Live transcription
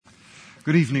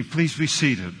Good evening. Please be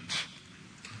seated.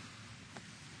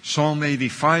 Psalm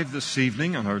 85 this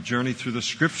evening on our journey through the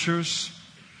Scriptures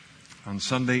on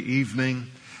Sunday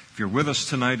evening. If you're with us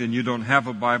tonight and you don't have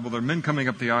a Bible, there are men coming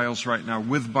up the aisles right now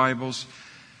with Bibles.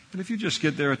 And if you just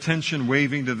get their attention,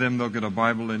 waving to them, they'll get a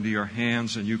Bible into your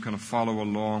hands and you can follow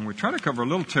along. We try to cover a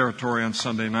little territory on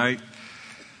Sunday night.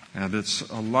 And it's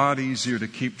a lot easier to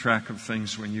keep track of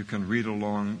things when you can read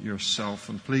along yourself.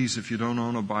 And please, if you don't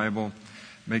own a Bible,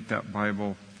 make that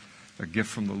Bible a gift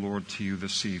from the Lord to you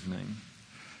this evening.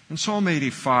 In Psalm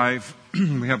 85,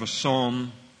 we have a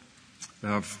psalm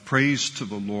of praise to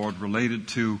the Lord related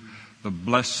to the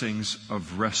blessings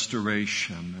of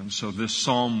restoration. And so this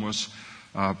psalm was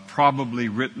probably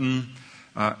written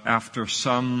after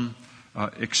some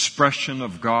expression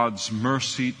of God's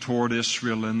mercy toward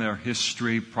Israel in their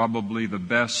history, probably the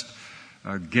best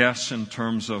guess in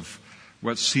terms of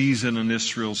what season in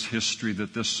Israel's history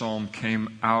that this psalm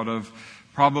came out of.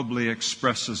 Probably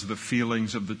expresses the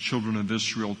feelings of the children of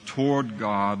Israel toward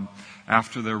God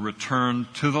after their return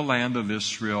to the land of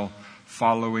Israel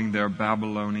following their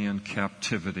Babylonian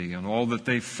captivity and all that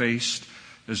they faced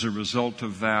as a result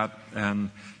of that. And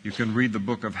you can read the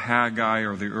book of Haggai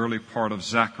or the early part of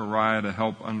Zechariah to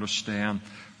help understand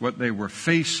what they were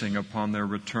facing upon their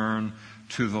return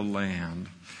to the land.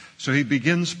 So he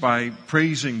begins by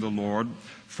praising the Lord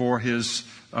for his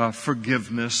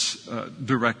forgiveness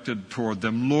directed toward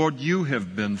them. Lord, you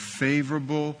have been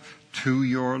favorable to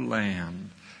your land,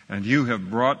 and you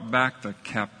have brought back the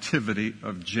captivity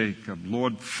of Jacob.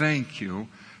 Lord, thank you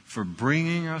for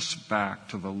bringing us back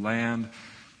to the land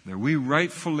that we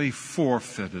rightfully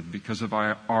forfeited because of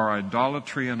our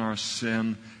idolatry and our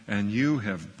sin, and you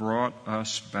have brought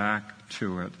us back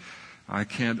to it. I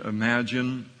can't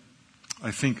imagine. I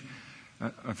think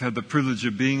I've had the privilege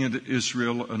of being in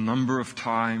Israel a number of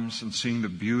times and seeing the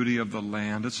beauty of the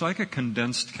land. It's like a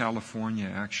condensed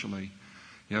California, actually.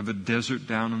 You have a desert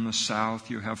down in the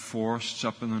south. You have forests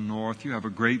up in the north. You have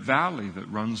a great valley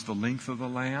that runs the length of the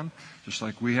land, just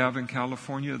like we have in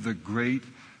California. The Great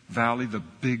Valley, the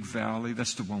Big Valley,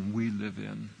 that's the one we live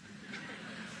in.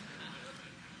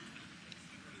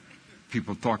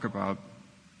 People talk about,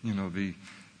 the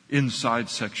inside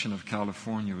section of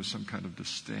California with some kind of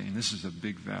disdain. This is a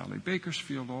big valley.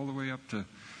 Bakersfield all the way up to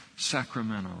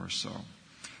Sacramento or so.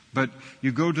 But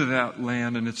you go to that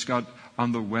land and it's got,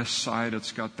 on the west side,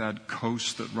 it's got that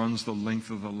coast that runs the length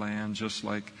of the land just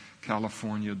like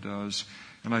California does.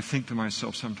 And I think to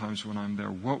myself sometimes when I'm there,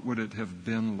 what would it have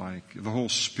been like? The whole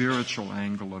spiritual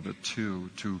angle of it too,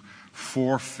 to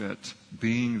forfeit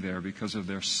being there because of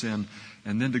their sin,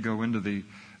 and then to go into the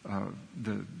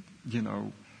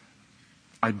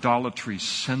idolatry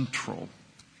central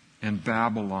in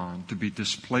Babylon, to be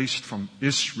displaced from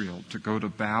Israel to go to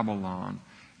Babylon.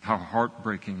 How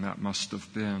heartbreaking that must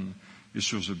have been.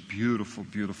 Israel's a beautiful,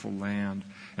 beautiful land.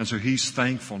 And so he's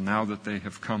thankful now that they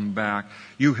have come back.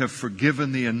 You have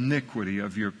forgiven the iniquity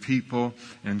of your people,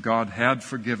 and God had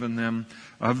forgiven them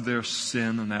of their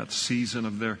sin in that season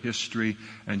of their history,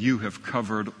 and you have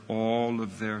covered all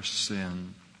of their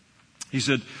sin. He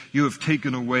said, you have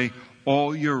taken away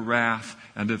all your wrath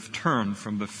and have turned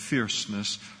from the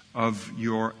fierceness of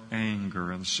your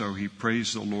anger. And so he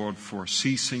praised the Lord for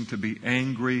ceasing to be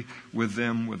angry with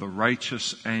them with a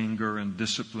righteous anger and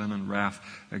discipline and wrath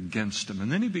against them.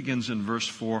 And then he begins in verse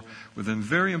 4 with a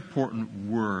very important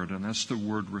word, and that's the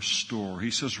word restore.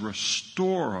 He says,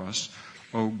 restore us,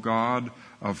 O God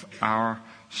of our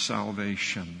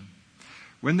salvation.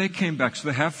 When they came back, so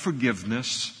they have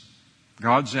forgiveness.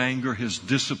 God's anger, his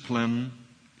discipline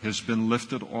has been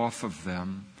lifted off of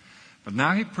them. But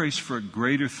now he prays for a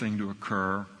greater thing to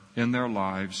occur in their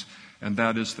lives, and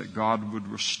that is that God would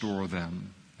restore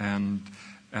them and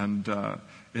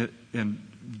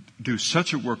do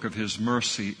such a work of his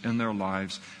mercy in their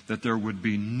lives that there would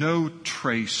be no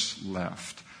trace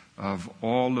left of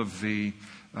all of the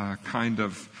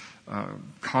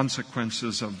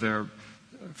consequences of their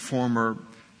former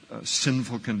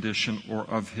sinful condition or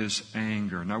of his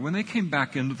anger. Now, when they came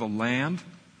back into the land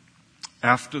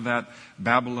after that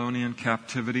Babylonian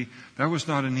captivity, that was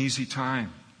not an easy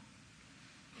time.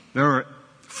 There were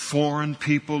foreign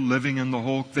people living in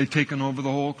they'd taken over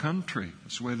the whole country.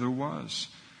 That's the way there was.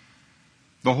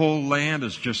 The whole land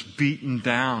is just beaten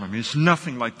down. I mean, it's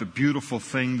nothing like the beautiful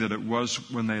thing that it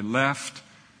was when they left.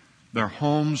 Their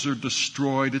homes are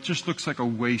destroyed. It just looks like a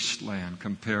wasteland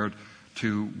compared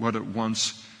to what it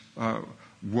once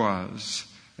was.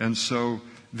 And so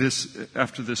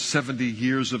after this 70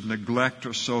 years of neglect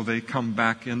or so, they come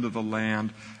back into the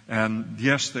land. And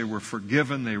yes, they were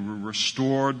forgiven. They were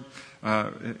restored.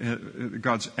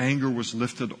 God's anger was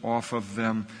lifted off of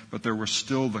them, but there were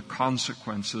still the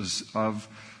consequences of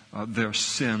their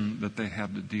sin that they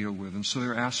had to deal with. And so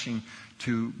they're asking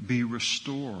to be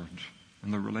restored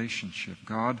in the relationship.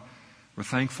 God, we're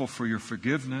thankful for your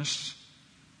forgiveness.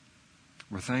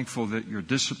 We're thankful that your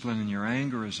discipline and your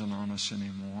anger isn't on us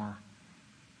anymore.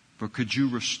 But could you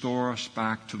restore us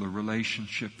back to the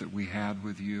relationship that we had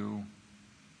with you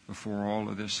before all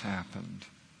of this happened?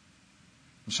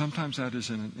 And sometimes that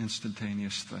isn't an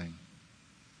instantaneous thing.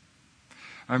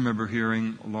 I remember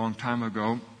hearing a long time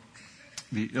ago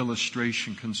the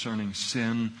illustration concerning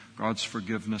sin, God's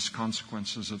forgiveness,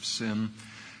 consequences of sin,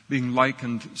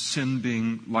 sin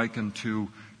being likened to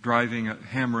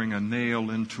hammering a nail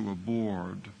into a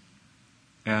board.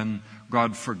 And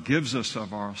God forgives us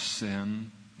of our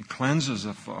sin. He cleanses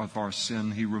us of our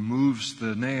sin. He removes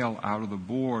the nail out of the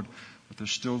board, but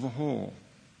there's still the hole.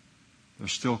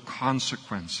 There's still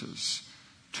consequences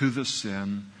to the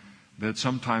sin that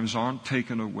sometimes aren't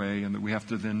taken away, and that we have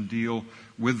to then deal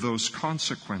with those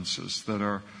consequences that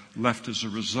are left as a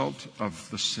result of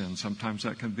the sin. Sometimes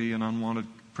that can be an unwanted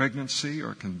pregnancy,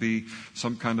 or it can be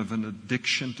some kind of an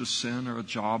addiction to sin, or a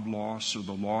job loss, or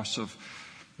the loss of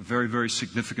a very, very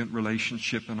significant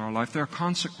relationship in our life. There are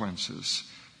consequences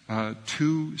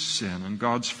to sin, and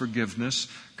God's forgiveness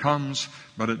comes,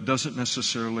 but it doesn't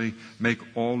necessarily make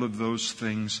all of those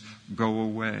things go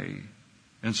away.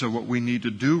 And so what we need to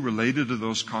do related to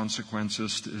those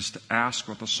consequences is to ask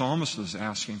what the psalmist is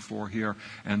asking for here,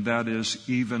 and that is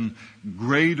even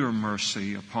greater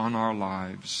mercy upon our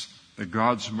lives, that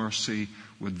God's mercy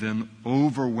would then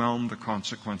overwhelm the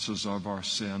consequences of our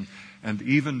sin and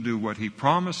even do what he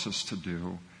promises to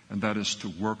do, and that is to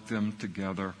work them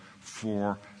together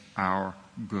for our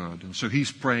good. And so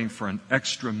he's praying for an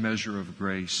extra measure of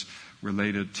grace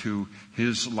related to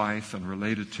his life and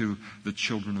related to the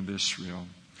children of Israel.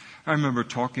 I remember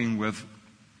talking with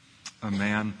a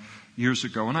man years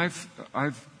ago, and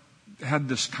I've had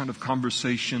this kind of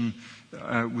conversation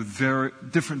with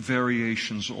different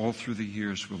variations all through the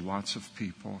years with lots of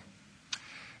people.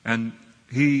 And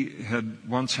he had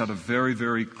once had a very,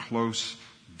 very close,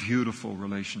 beautiful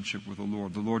relationship with the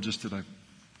Lord. The Lord just did an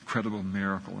incredible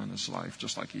miracle in his life,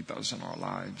 just like he does in our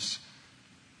lives.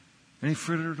 And he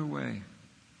frittered away.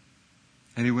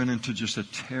 And he went into just a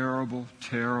terrible,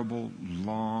 terrible,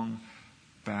 long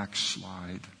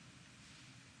backslide.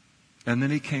 And then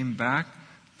he came back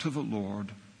to the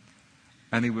Lord,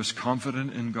 and he was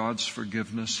confident in God's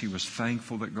forgiveness. He was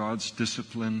thankful that God's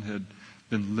discipline had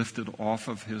been lifted off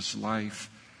of his life.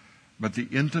 But the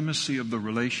intimacy of the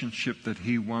relationship that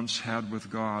he once had with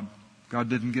God, God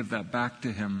didn't give that back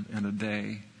to him in a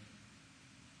day.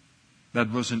 That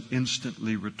wasn't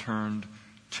instantly returned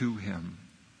to him.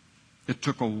 It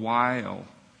took a while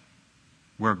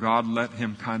where God let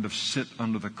him kind of sit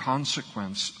under the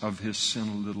consequence of his sin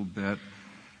a little bit.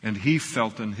 And he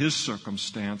felt in his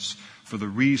circumstance, for the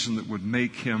reason that would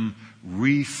make him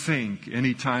rethink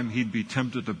anytime he'd be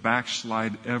tempted to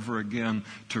backslide ever again,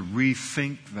 to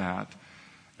rethink that.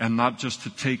 And not just to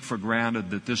take for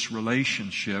granted that this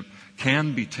relationship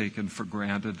can be taken for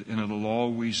granted and it'll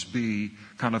always be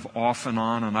kind of off and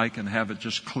on, and I can have it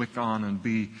just click on and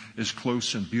be as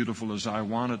close and beautiful as I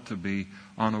want it to be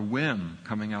on a whim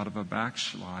coming out of a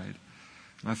backslide.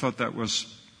 And I thought that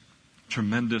was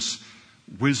tremendous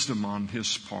wisdom on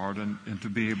his part, and to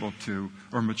be able to,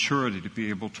 or maturity to be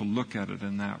able to look at it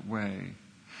in that way.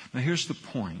 Now here's the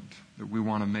point that we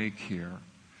want to make here,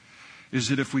 is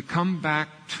that if we come back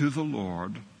to the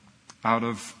Lord out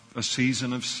of a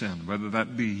season of sin, whether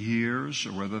that be years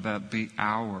or whether that be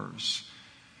hours,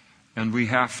 and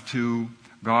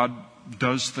God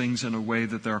does things in a way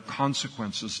that there are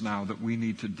consequences now that we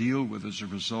need to deal with as a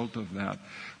result of that,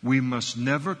 we must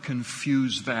never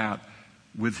confuse that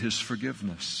with his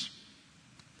forgiveness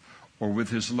or with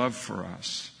his love for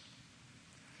us.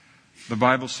 The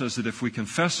Bible says that if we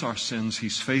confess our sins,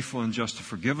 he's faithful and just to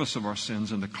forgive us of our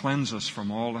sins and to cleanse us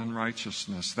from all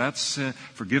unrighteousness. That sin,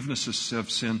 forgiveness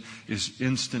of sin, is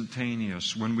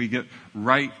instantaneous. When we get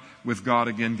right with God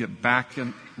again, get back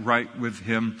and right with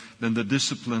him, then the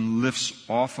discipline lifts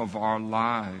off of our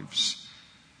lives.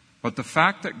 But the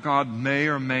fact that God may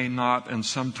or may not, and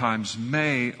sometimes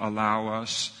may, allow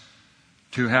us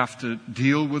to have to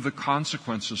deal with the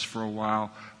consequences for a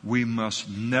while, we must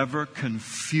never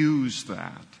confuse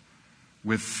that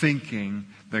with thinking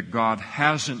that God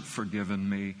hasn't forgiven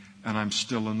me and I'm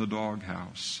still in the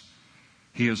doghouse.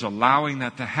 He is allowing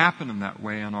that to happen in that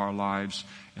way in our lives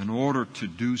in order to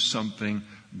do something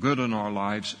good in our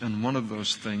lives, and one of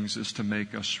those things is to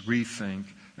make us rethink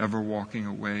ever walking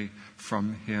away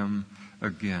from him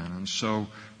again. And so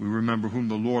we remember whom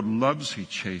the Lord loves, He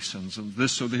chastens. And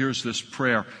so here's this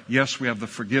prayer. Yes, we have the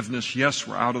forgiveness. Yes,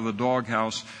 we're out of the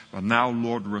doghouse. But now,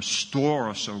 Lord, restore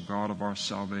us, O God of our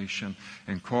salvation,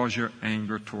 and cause your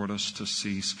anger toward us to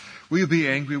cease. Will you be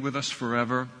angry with us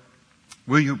forever?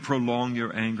 Will you prolong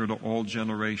your anger to all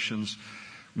generations?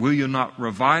 Will you not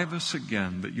revive us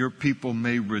again, that your people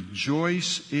may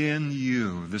rejoice in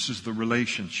you? This is the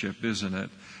relationship, isn't it?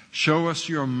 Show us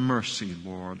your mercy,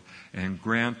 Lord, and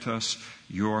grant us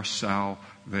your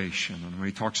salvation. And when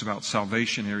he talks about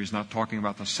salvation here, he's not talking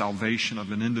about the salvation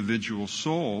of an individual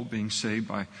soul being saved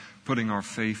by putting our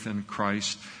faith in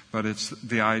Christ, but it's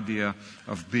the idea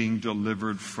of being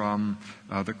delivered from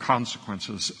the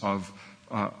consequences of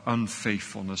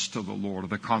unfaithfulness to the Lord, or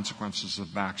the consequences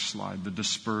of backslide, the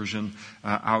dispersion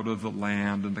out of the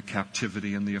land, and the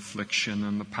captivity and the affliction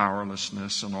and the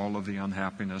powerlessness and all of the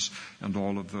unhappiness and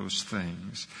all of those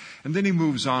things. And then he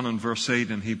moves on in verse 8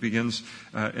 and he begins,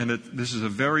 this is a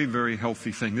very, very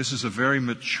healthy thing. This is a very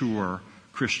mature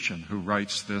Christian who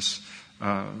writes this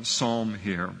psalm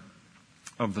here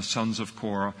of the sons of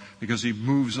Korah, because he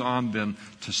moves on then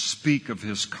to speak of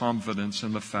his confidence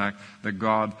in the fact that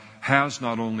God has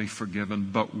not only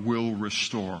forgiven, but will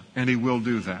restore. And he will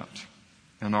do that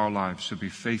in our lives, to be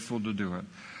faithful to do it.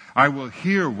 I will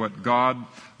hear what God,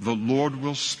 the Lord,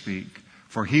 will speak,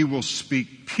 for he will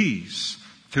speak peace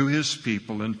to his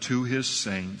people and to his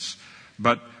saints,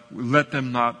 but let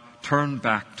them not turn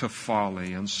back to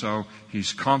folly. And so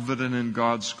he's confident in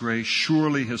God's grace.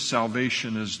 Surely his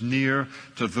salvation is near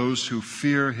to those who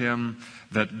fear him,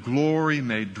 that glory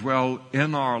may dwell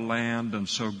in our land. And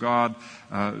so God,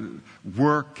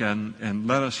 work and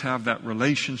let us have that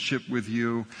relationship with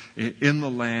you in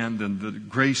the land, and the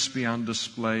grace be on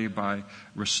display by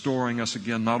restoring us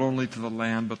again, not only to the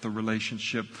land, but the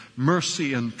relationship.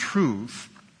 Mercy and truth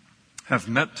have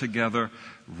met together.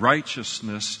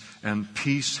 Righteousness and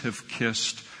peace have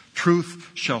kissed.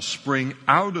 Truth shall spring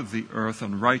out of the earth,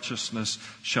 and righteousness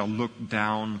shall look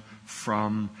down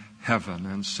from heaven.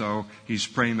 And so he's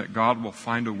praying that God will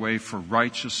find a way for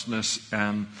righteousness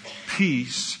and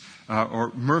peace,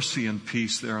 or mercy and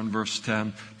peace there in verse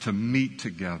 10, to meet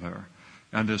together.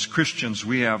 And as Christians,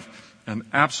 we have an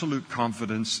absolute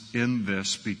confidence in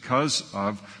this because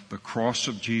of the cross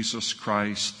of Jesus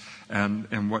Christ.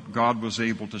 And what God was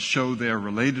able to show there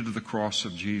related to the cross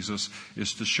of Jesus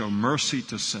is to show mercy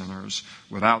to sinners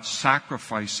without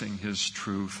sacrificing his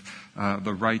truth,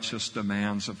 the righteous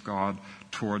demands of God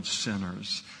towards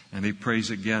sinners. And he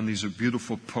prays again, these are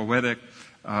beautiful poetic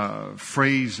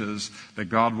phrases, that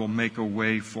God will make a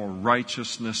way for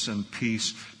righteousness and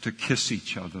peace to kiss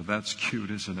each other. That's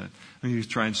cute, isn't it? I mean, you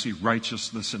try and see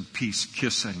righteousness and peace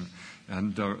kissing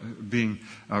and being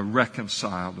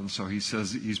reconciled. And so he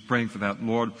says, he's praying for that.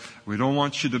 Lord, we don't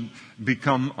want you to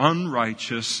become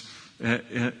unrighteous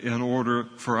in order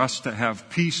for us to have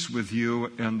peace with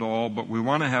you and all, but we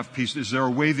want to have peace. Is there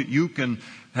a way that you can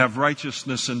have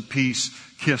righteousness and peace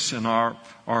kiss in our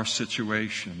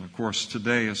situation? Of course,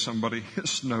 today, as somebody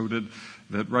has noted,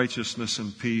 that righteousness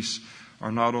and peace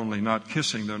are not only not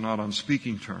kissing, they're not on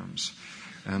speaking terms.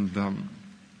 And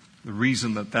the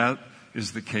reason that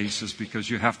is the case is because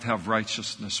you have to have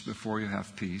righteousness before you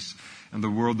have peace. And the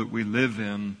world that we live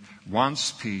in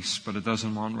wants peace, but it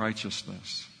doesn't want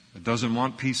righteousness. It doesn't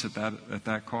want peace at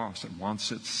that cost. It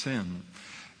wants its sin.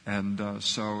 And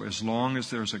so as long as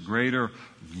there's a greater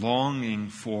longing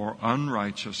for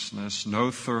unrighteousness,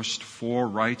 no thirst for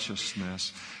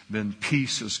righteousness, then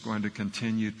peace is going to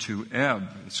continue to ebb.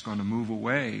 It's going to move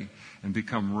away and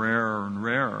become rarer and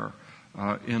rarer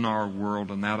in our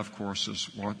world. And that, of course, is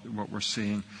what we're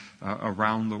seeing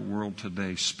around the world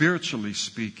today. Spiritually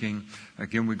speaking,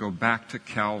 again, we go back to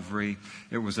Calvary.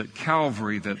 It was at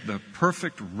Calvary that the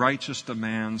perfect righteous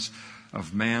demands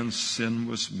of man's sin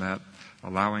was met,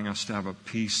 allowing us to have a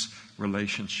peace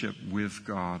relationship with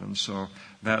God. And so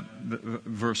that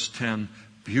verse 10,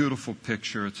 beautiful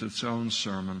picture. It's its own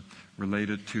sermon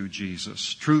related to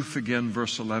Jesus. Truth, again,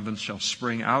 verse 11, shall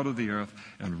spring out of the earth,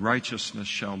 and righteousness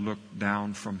shall look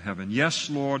down from heaven. Yes,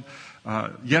 Lord,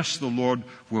 yes, the Lord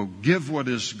will give what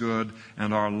is good,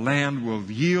 and our land will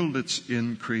yield its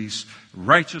increase.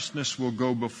 Righteousness will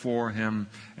go before him,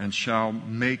 and shall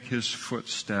make his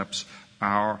footsteps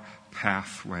our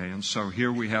pathway. And so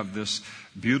here we have this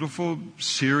beautiful,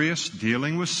 serious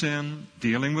dealing with sin,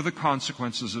 dealing with the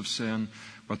consequences of sin,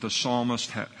 but the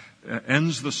psalmist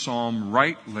ends the psalm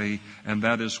rightly, and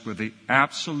that is with the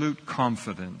absolute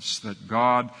confidence that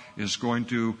God is going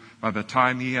to, by the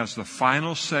time He has the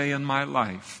final say in my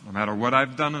life, no matter what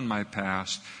I've done in my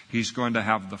past, He's going to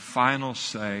have the final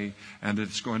say, and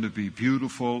it's going to be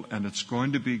beautiful, and it's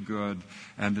going to be good,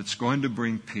 and it's going to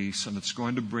bring peace, and it's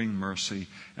going to bring mercy,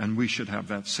 and we should have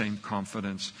that same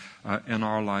confidence in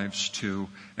our lives too,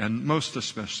 and most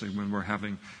especially when we're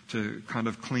having to kind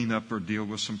of clean up or deal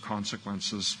with some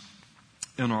consequences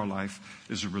in our life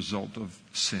as a result of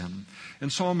sin. In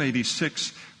Psalm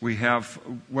 86, we have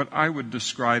what I would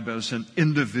describe as an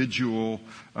individual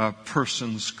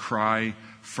person's cry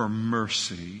for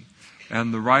mercy.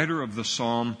 And the writer of the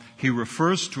psalm, he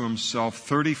refers to himself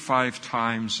 35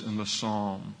 times in the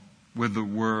psalm with the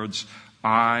words,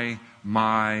 I,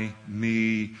 my,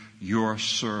 me, your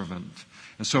servant.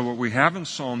 And so what we have in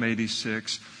Psalm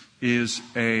 86 is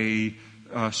a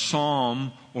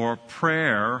psalm or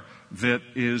prayer that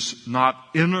is not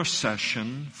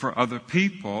intercession for other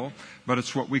people, but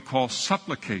it's what we call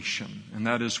supplication. And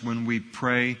that is when we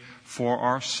pray for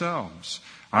ourselves.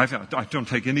 I don't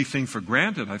take anything for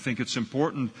granted. I think it's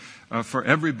important for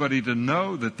everybody to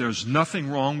know that there's nothing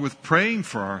wrong with praying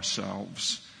for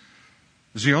ourselves.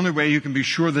 It's the only way you can be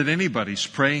sure that anybody's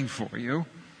praying for you,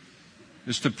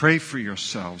 is to pray for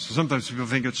yourselves. Sometimes people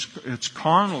think it's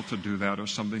carnal to do that or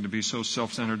something, to be so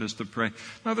self-centered as to pray.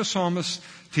 Now the psalmist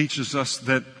teaches us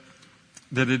that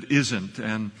it isn't,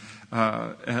 and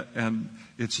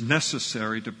it's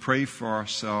necessary to pray for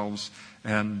ourselves,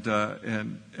 and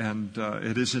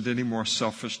it isn't any more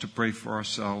selfish to pray for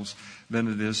ourselves than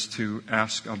it is to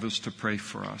ask others to pray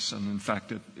for us. And in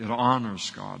fact, it honors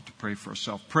God to pray for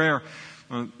ourselves. Prayer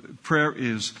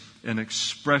is an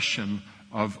expression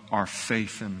of our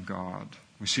faith in God.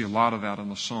 We see a lot of that in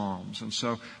the Psalms. And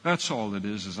so that's all it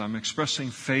is I'm expressing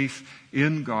faith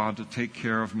in God to take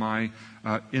care of my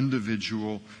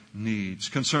individual needs.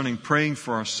 Concerning praying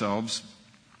for ourselves,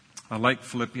 I like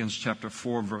Philippians chapter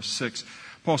 4, verse 6.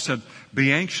 Paul said,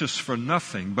 be anxious for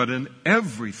nothing, but in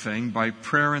everything by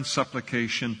prayer and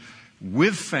supplication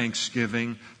with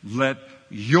thanksgiving, let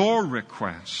your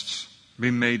requests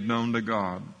be made known to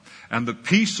God. And the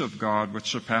peace of God,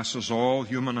 which surpasses all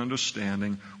human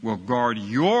understanding, will guard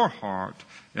your heart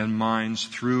and minds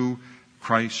through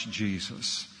Christ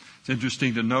Jesus. It's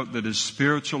interesting to note that as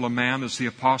spiritual a man as the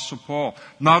Apostle Paul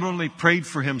not only prayed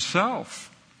for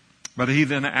himself, but he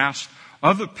then asked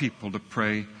other people to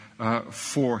pray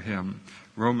for him.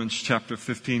 Romans chapter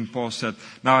 15, Paul said,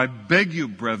 now I beg you,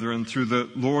 brethren, through the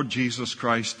Lord Jesus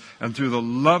Christ and through the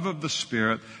love of the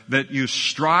Spirit, that you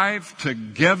strive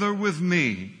together with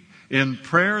me in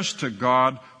prayers to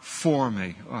God for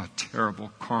me. Oh, terrible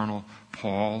carnal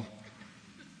Paul.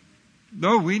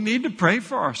 No, we need to pray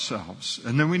for ourselves.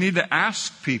 And then we need to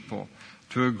ask people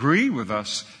to agree with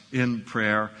us in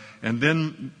prayer. And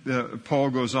then Paul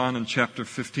goes on in chapter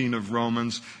 15 of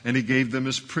Romans, and he gave them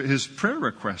his prayer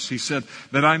requests. He said,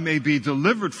 that I may be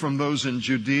delivered from those in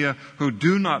Judea who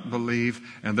do not believe,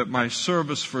 and that my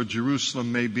service for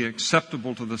Jerusalem may be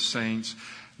acceptable to the saints,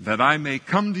 that I may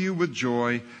come to you with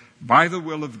joy by the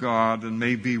will of God, and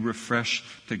may be refreshed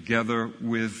together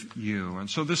with you. And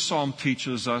so this psalm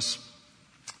teaches us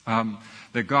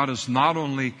that God is not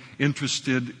only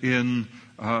interested in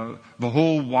the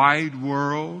whole wide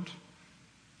world.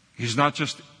 He's not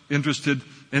just interested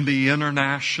in the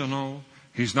international.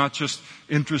 He's not just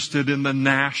interested in the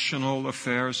national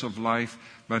affairs of life,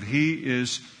 but He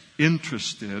is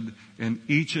interested in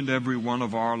each and every one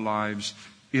of our lives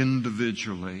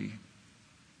individually.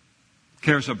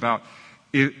 Cares about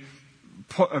it.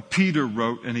 Peter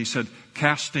wrote, and he said,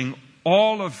 casting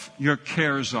all of your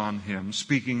cares on Him,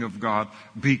 speaking of God,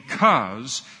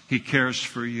 because He cares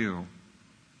for you.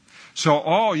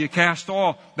 So you cast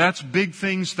all. That's big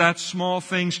things, that's small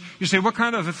things. You say, what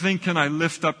kind of a thing can I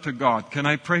lift up to God? Can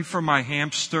I pray for my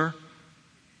hamster?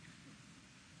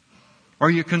 Are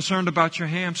you concerned about your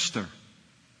hamster?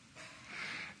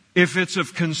 If it's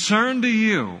of concern to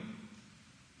you,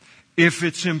 if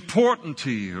it's important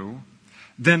to you,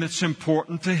 then it's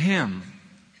important to Him.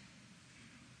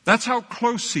 That's how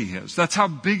close He is. That's how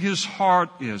big His heart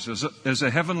is as a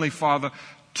Heavenly Father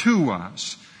to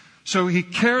us. So He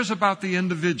cares about the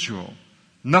individual.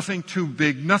 Nothing too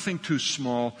big, nothing too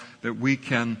small that we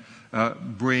can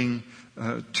bring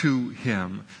to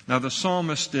Him. Now the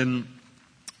psalmist, in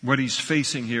what he's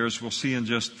facing here, as we'll see in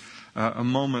just a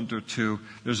moment or two,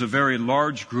 there's a very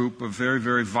large group of very,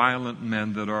 very violent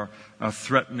men that are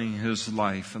threatening his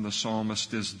life. And the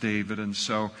psalmist is David. And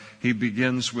so he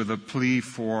begins with a plea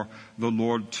for the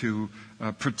Lord to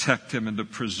protect him and to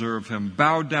preserve him.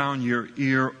 Bow down your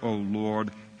ear, O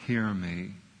Lord, hear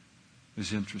me.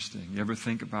 is interesting. You ever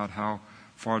think about how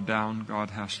far down God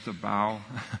has to bow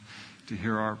to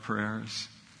hear our prayers?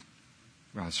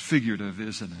 Well, it's figurative,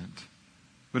 isn't it?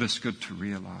 But it's good to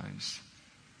realize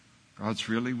God's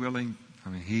really willing.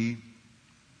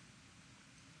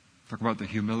 Talk about the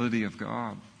humility of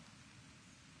God.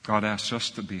 God asks us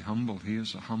to be humble. He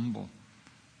is humble.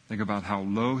 Think about how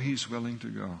low He's willing to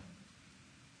go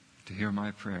to hear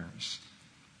my prayers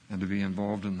and to be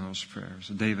involved in those prayers.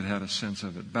 David had a sense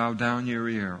of it. Bow down your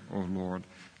ear, O Lord,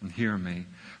 and hear me.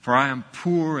 For I am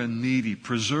poor and needy.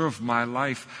 Preserve my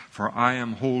life, for I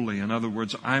am holy. In other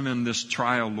words, I'm in this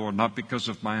trial, Lord, not because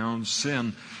of my own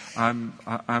sin. I'm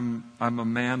a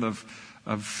man of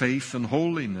faith and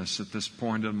holiness at this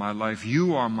point in my life.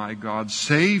 You are my God.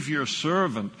 Save your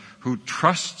servant who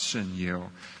trusts in you.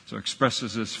 So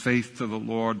expresses his faith to the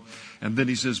Lord. And then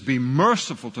he says, be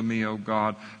merciful to me, O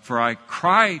God, for I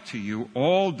cry to you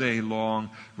all day long.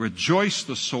 Rejoice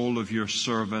the soul of your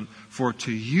servant, for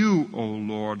to you, O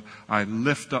Lord, I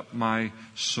lift up my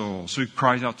soul. So he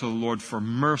cries out to the Lord for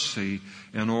mercy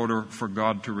in order for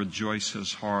God to rejoice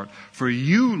his heart. For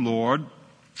you, Lord,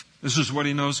 this is what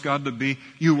he knows God to be.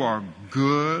 You are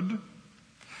good.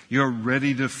 You're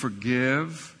ready to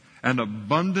forgive and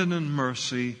abundant in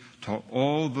mercy to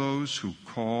all those who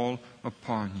call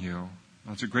upon you.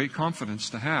 That's a great confidence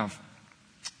to have.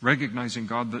 Recognizing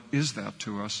God that is that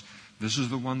to us. This is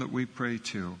the one that we pray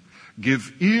to.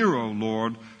 Give ear, O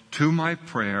Lord, to my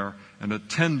prayer and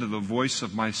attend to the voice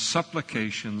of my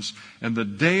supplications. In the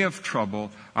day of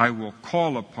trouble, I will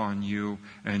call upon you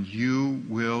and you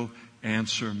will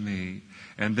answer me.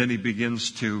 And then he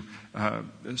begins to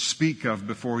speak of,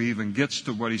 before he even gets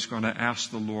to what he's going to ask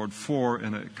the Lord for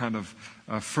in a kind of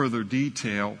further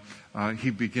detail, he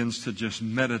begins to just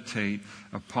meditate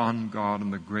upon God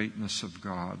and the greatness of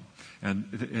God.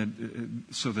 And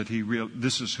so that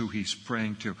this is who he's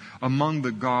praying to. Among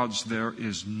the gods there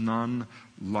is none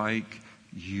like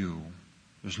you.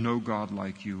 There's no God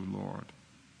like you, Lord.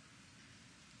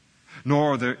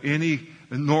 Nor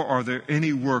are there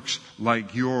any works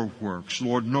like your works.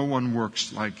 Lord, no one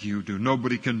works like you do.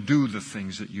 Nobody can do the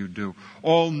things that you do.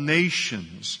 All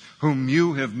nations whom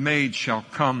you have made shall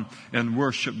come and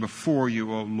worship before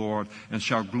you, O Lord, and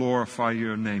shall glorify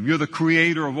your name. You're the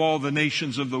creator of all the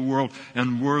nations of the world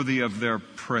and worthy of their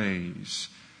praise.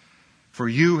 For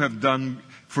you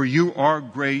are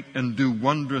great and do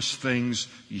wondrous things.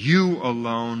 You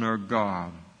alone are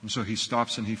God. And so he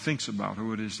stops and he thinks about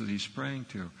who it is that he's praying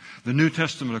to. The New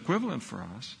Testament equivalent for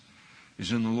us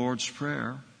is in the Lord's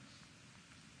Prayer.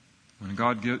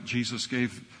 When Jesus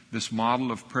gave this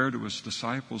model of prayer to his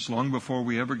disciples, long before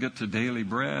we ever get to daily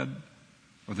bread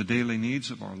or the daily needs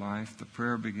of our life, the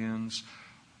prayer begins,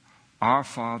 Our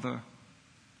Father,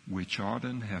 which art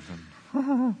in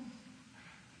heaven.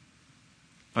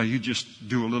 Now you just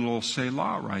do a little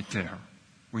Selah right there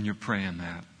when you're praying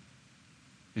that.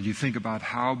 And you think about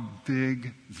how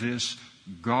big this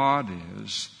God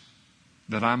is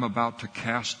that I'm about to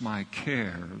cast my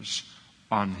cares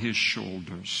on His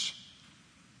shoulders.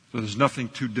 So there's nothing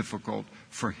too difficult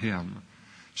for Him.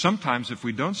 Sometimes if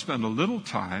we don't spend a little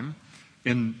time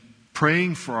in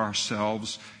praying for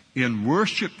ourselves, in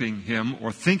worshiping Him,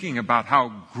 or thinking about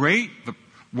how great the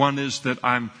one is that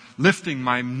I'm lifting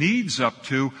my needs up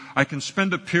to, I can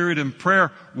spend a period in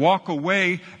prayer, walk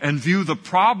away, and view the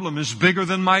problem as bigger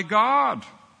than my God.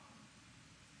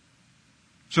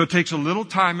 So it takes a little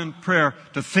time in prayer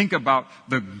to think about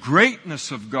the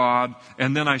greatness of God,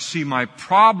 and then I see my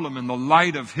problem in the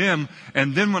light of Him,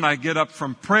 and then when I get up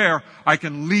from prayer, I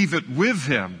can leave it with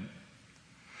Him.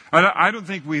 I don't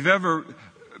think we've ever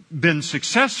been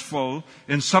successful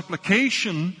in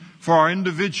supplication for our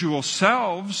individual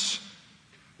selves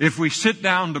if we sit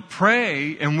down to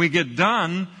pray and we get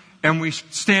done and we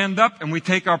stand up and we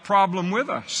take our problem with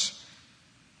us.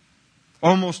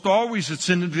 Almost always it's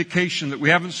an indication that we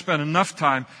haven't spent enough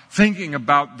time thinking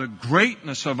about the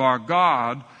greatness of our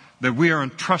God that we are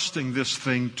entrusting this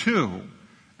thing to.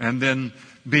 And then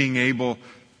being able,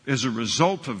 as a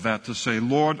result of that, to say,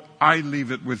 Lord, I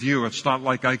leave it with you. It's not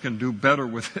like I can do better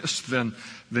with this than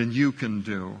you can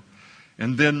do.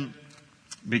 And then,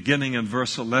 beginning in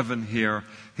verse 11 here,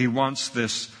 he wants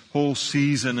this whole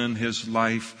season in his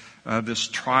life, this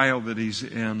trial that he's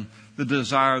in, the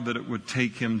desire that it would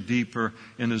take him deeper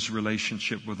in his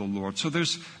relationship with the Lord. So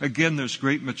there's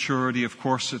great maturity. Of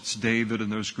course, it's David,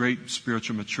 and there's great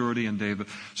spiritual maturity in David.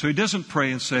 So he doesn't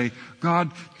pray and say,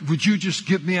 God, would you just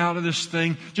get me out of this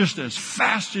thing just as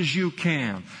fast as you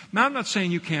can? Now, I'm not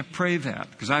saying you can't pray that,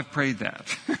 because I've prayed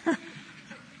that.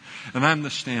 And I'm the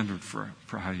standard for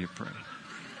how you pray.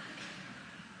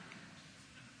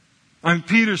 And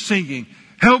Peter's thinking,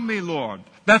 Help me, Lord.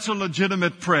 That's a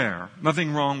legitimate prayer.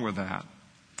 Nothing wrong with that.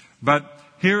 But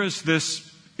here is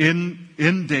this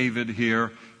in David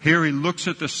here. Here he looks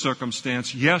at this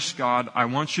circumstance. Yes, God, I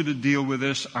want you to deal with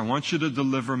this. I want you to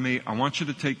deliver me. I want you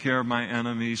to take care of my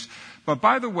enemies. But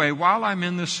by the way, while I'm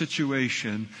in this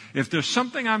situation, if there's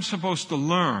something I'm supposed to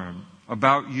learn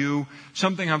about you,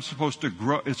 something I'm supposed to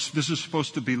grow, this is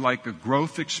supposed to be like a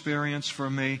growth experience for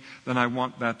me, then I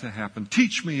want that to happen.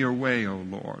 Teach me your way, O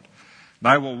Lord, and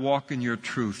I will walk in your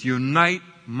truth. Unite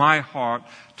my heart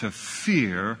to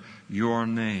fear your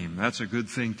name. That's a good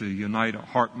thing to unite a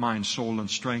heart, mind, soul, and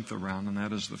strength around, and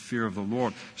that is the fear of the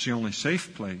Lord. It's the only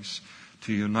safe place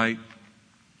to unite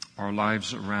our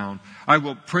lives around. I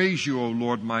will praise you, O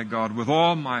Lord my God, with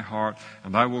all my heart,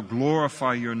 and I will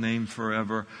glorify your name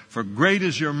forever. For great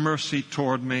is your mercy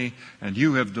toward me, and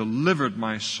you have delivered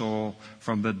my soul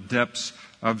from the depths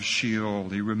of Sheol.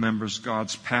 He remembers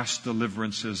God's past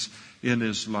deliverances in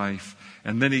his life.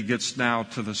 And then he gets now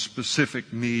to the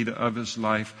specific need of his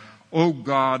life. O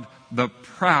God, the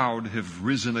proud have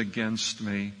risen against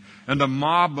me, and a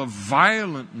mob of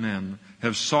violent men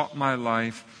have sought my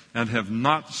life and have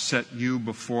not set you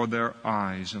before their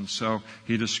eyes. And so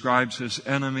he describes his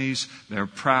enemies. They're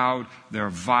proud, they're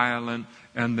violent,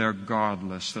 and they're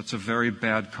godless. That's a very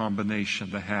bad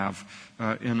combination to have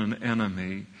in an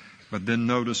enemy. But then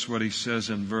notice what he says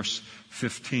in verse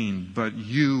 15. But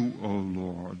you, O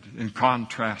Lord, in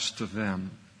contrast to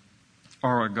them,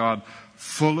 are a God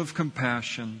full of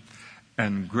compassion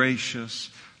and gracious,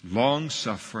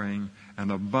 long-suffering,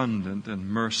 and abundant in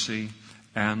mercy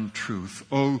and truth.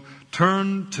 Oh,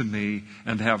 turn to me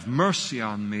and have mercy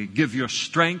on me. Give your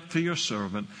strength to your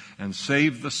servant and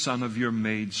save the son of your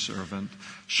maidservant.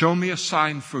 Show me a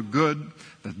sign for good,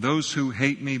 that those who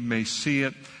hate me may see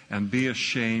it and be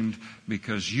ashamed,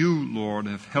 because you, Lord,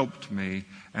 have helped me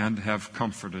and have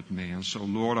comforted me. And so,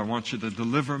 Lord, I want you to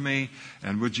deliver me,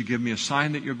 and would you give me a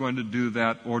sign that you're going to do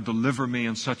that, or deliver me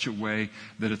in such a way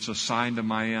that it's a sign to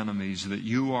my enemies that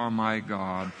you are my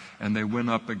God, and they went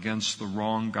up against the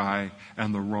wrong guy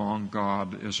and the wrong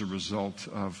God as a result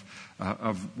of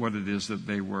what it is that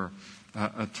they were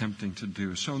attempting to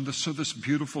do. So this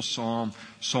beautiful psalm,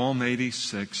 Psalm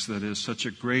 86, that is such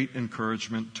a great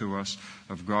encouragement to us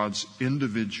of God's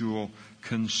individual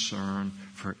concern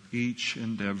for each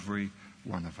and every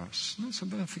one of us. And that's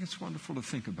something I think it's wonderful to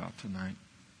think about tonight.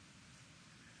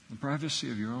 The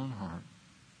privacy of your own heart.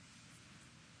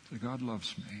 That God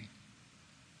loves me.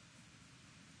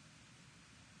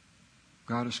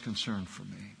 God is concerned for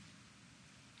me.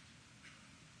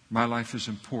 My life is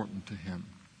important to Him.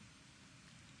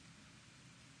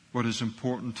 What is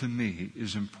important to me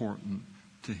is important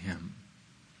to Him.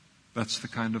 That's the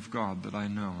kind of God that I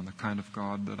know and the kind of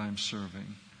God that I'm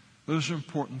serving. Those are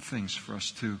important things for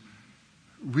us to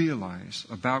realize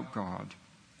about God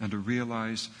and to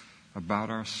realize about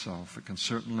ourselves. It can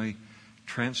certainly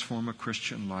transform a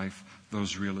Christian life,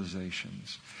 those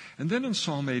realizations. And then in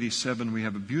Psalm 87, we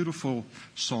have a beautiful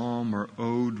psalm or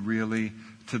ode, really,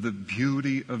 to the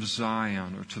beauty of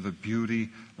Zion, or to the beauty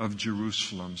of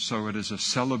Jerusalem. So it is a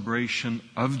celebration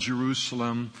of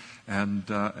Jerusalem and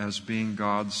as being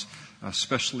God's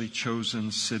specially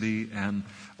chosen city, and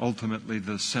ultimately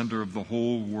the center of the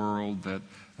whole world that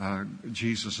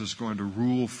Jesus is going to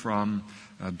rule from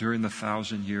during the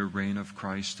 1,000-year reign of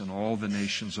Christ, and all the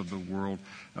nations of the world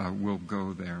will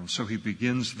go there. And so he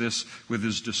begins this with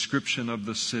his description of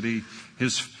the city.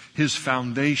 His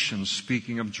foundation,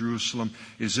 speaking of Jerusalem,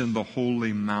 is in the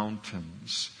holy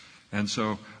mountains. And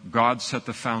so God set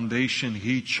the foundation.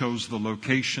 He chose the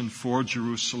location for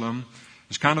Jerusalem.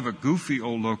 It's kind of a goofy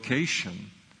old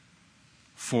location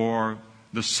for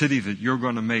the city that you're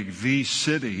going to make the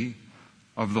city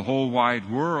of the whole wide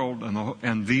world,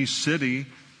 and the city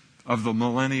of the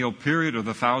millennial period, or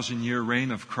the 1,000-year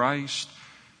reign of Christ.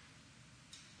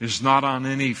 Is not on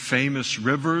any famous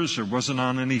rivers, or wasn't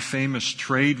on any famous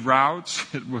trade routes.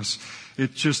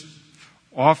 It just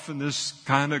off in this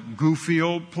kind of goofy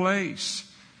old place,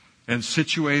 and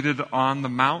situated on the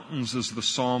mountains, as the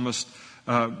psalmist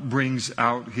brings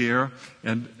out here.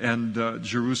 And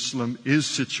Jerusalem is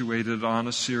situated on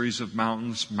a series of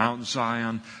mountains: Mount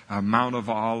Zion, Mount of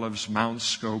Olives, Mount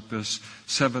Scopus,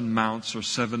 7 mounts or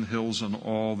 7 hills in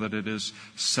all that it is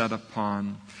set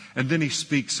upon. And then he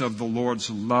speaks of the Lord's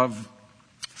love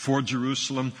for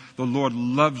Jerusalem. The Lord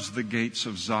loves the gates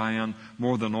of Zion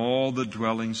more than all the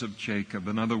dwellings of Jacob.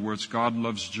 In other words, God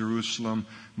loves Jerusalem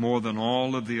more than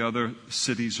all of the other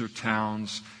cities or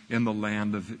towns in the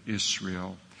land of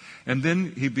Israel. And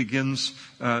then he begins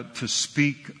to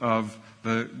speak of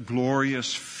the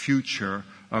glorious future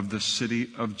of the city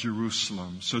of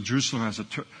Jerusalem. So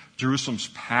Jerusalem's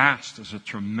past is a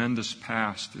tremendous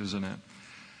past, isn't it?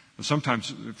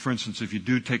 Sometimes, for instance, if you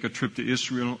do take a trip to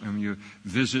Israel and you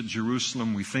visit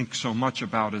Jerusalem, we think so much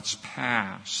about its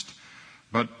past.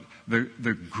 But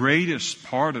the greatest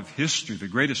part of history, the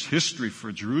greatest history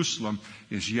for Jerusalem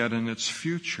is yet in its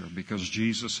future, because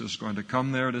Jesus is going to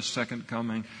come there at His second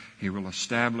coming. He will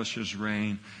establish His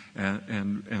reign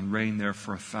and reign there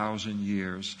for 1,000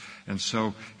 years. And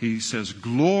so He says,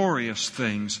 glorious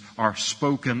things are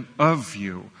spoken of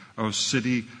you, O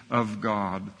city of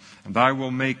God. And I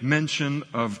will make mention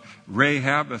of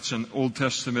Rahab, that's an Old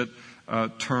Testament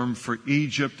term for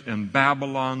Egypt, and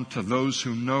Babylon to those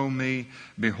who know me.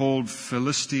 Behold,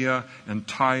 Philistia and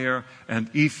Tyre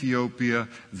and Ethiopia,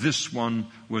 this one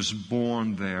was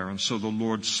born there. And so the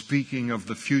Lord, speaking of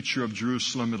the future of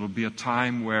Jerusalem, it'll be a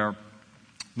time where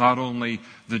not only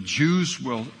the Jews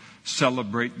will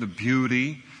celebrate the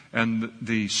beauty and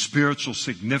the spiritual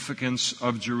significance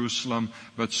of Jerusalem,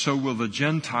 but so will the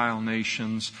Gentile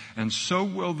nations, and so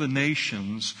will the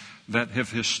nations that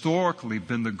have historically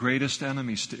been the greatest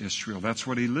enemies to Israel. That's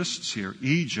what he lists here: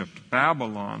 Egypt,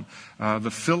 Babylon,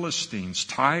 the Philistines,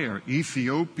 Tyre,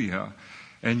 Ethiopia.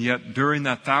 And yet during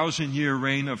that 1,000-year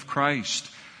reign of Christ,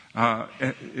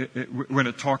 when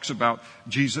it talks about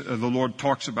Jesus, the Lord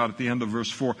talks about at the end of verse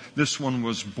 4, this one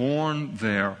was born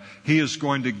there. He is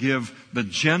going to give the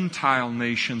Gentile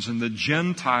nations and the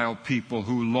Gentile people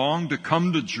who long to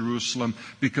come to Jerusalem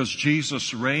because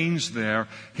Jesus reigns there,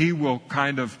 He will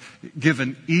kind of give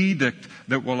an edict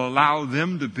that will allow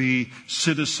them to be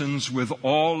citizens with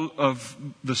all of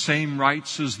the same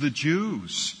rights as the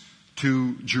Jews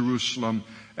to Jerusalem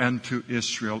and to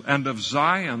Israel. And of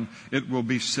Zion it will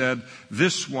be said,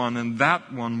 this one and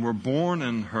that one were born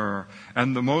in her,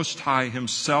 and the Most High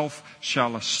Himself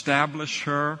shall establish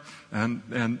her, and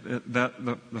that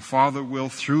the Father will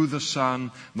through the Son.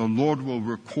 The Lord will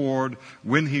record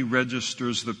when He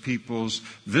registers the peoples,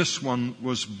 this one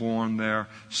was born there,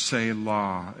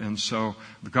 Selah. And so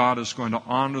God is going to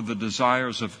honor the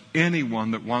desires of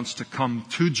anyone that wants to come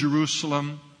to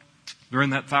Jerusalem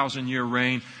during that 1,000-year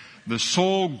reign. The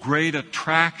sole great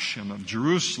attraction of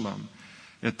Jerusalem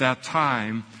at that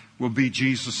time will be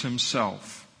Jesus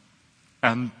Himself,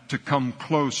 and to come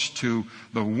close to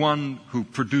the one who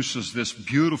produces this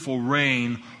beautiful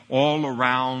reign all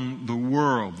around the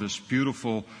world, this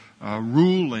beautiful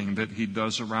ruling that He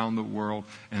does around the world,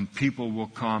 and people will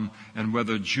come, and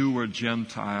whether Jew or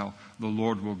Gentile, the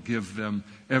Lord will give them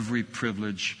every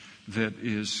privilege that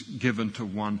is given to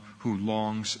one who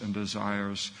longs and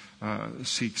desires,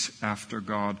 seeks after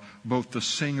God. Both the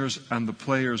singers and the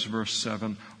players, verse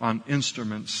 7, on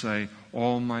instruments say,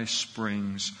 all my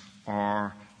springs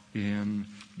are in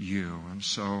you. And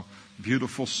so,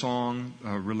 beautiful song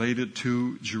related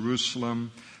to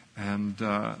Jerusalem, and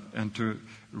to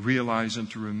realize and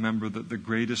to remember that the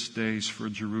greatest days for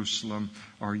Jerusalem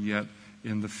are yet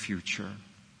in the future.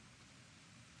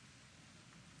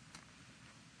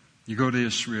 You go to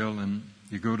Israel and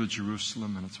you go to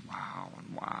Jerusalem, and it's wow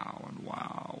and wow and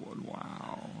wow and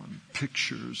wow and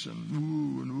pictures and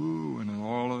woo, and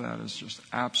all of that is just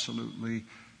absolutely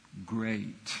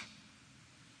great.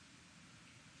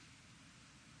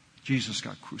 Jesus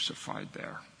got crucified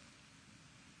there.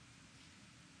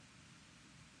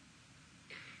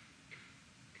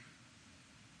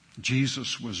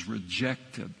 Jesus was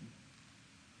rejected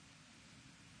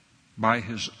by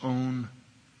His own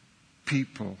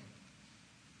people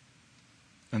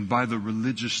and by the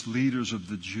religious leaders of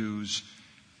the Jews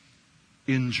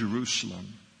in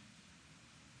Jerusalem.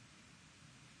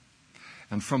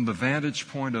 And from the vantage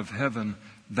point of heaven,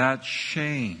 that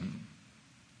shame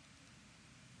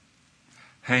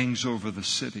hangs over the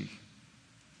city.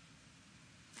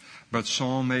 But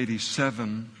Psalm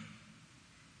 87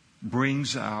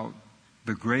 brings out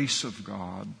the grace of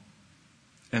God,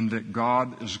 and that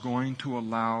God is going to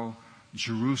allow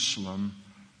Jerusalem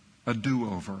a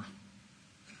do-over.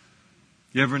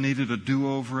 You ever needed a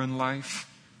do-over in life?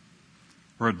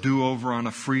 Or a do-over on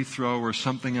a free throw or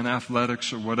something in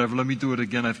athletics or whatever? Let me do it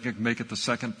again. I think I can make it the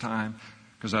second time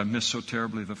because I missed so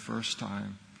terribly the first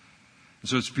time. And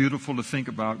so it's beautiful to think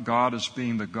about God as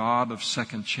being the God of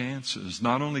second chances,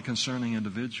 not only concerning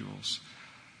individuals,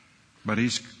 but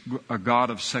He's a God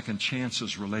of second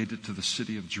chances related to the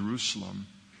city of Jerusalem.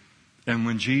 And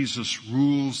when Jesus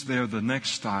rules there the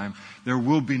next time, there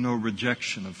will be no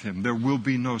rejection of Him. There will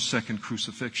be no second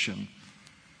crucifixion.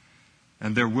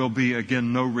 And there will be,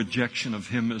 again, no rejection of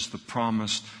Him as the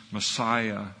promised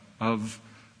Messiah of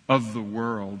the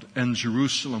world. And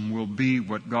Jerusalem will be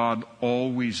what God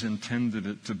always intended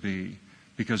it to be,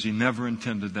 because He never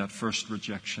intended that first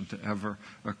rejection to ever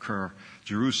occur.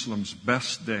 Jerusalem's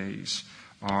best days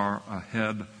are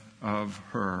ahead of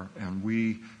her, and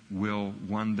we will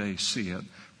one day see it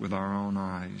with our own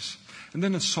eyes. And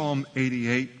then in Psalm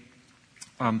 88,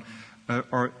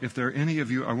 or if there are any of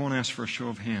you, I won't ask for a show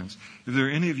of hands, if there are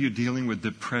any of you dealing with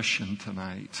depression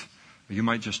tonight, you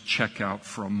might just check out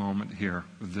for a moment here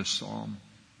with this psalm.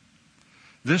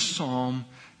 This psalm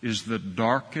is the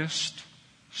darkest,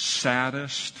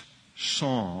 saddest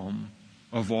psalm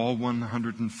of all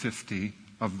 150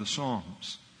 of the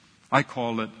psalms. I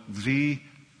call it the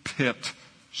pit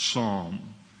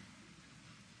psalm.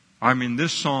 I mean,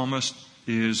 this psalmist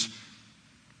is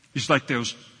like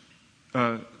those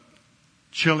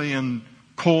Chilean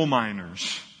coal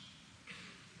miners,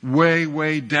 way,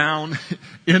 way down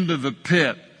into the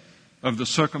pit of the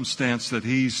circumstance that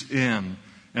he's in.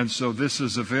 And so this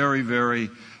is a very, very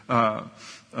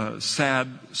sad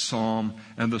psalm.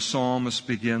 And the psalmist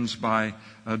begins by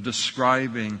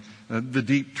describing the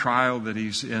deep trial that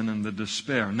he's in and the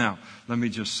despair. Now, let me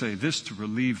just say this to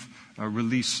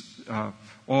release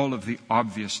all of the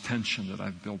obvious tension that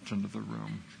I've built into the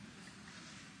room,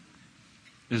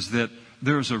 is that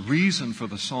there's a reason for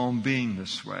the psalm being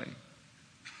this way.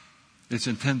 It's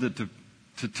intended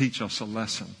to teach us a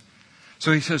lesson.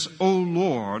 So he says, O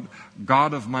Lord,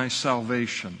 God of my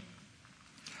salvation,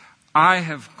 I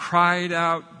have cried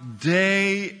out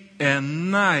day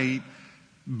and night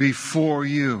before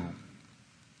you.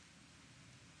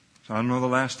 So I don't know the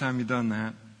last time you've done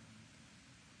that,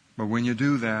 but when you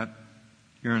do that,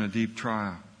 you're in a deep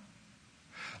trial.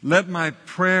 Let my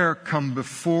prayer come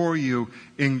before you.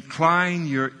 Incline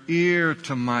your ear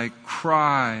to my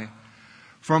cry.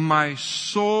 For my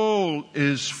soul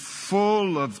is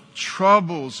full of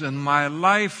troubles and my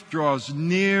life draws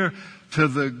near to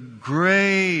the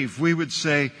grave. We would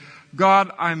say,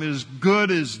 God, I'm as good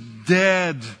as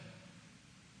dead.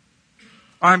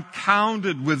 I'm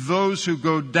counted with those who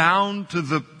go down to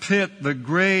the pit, the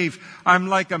grave. I'm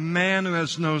like a man who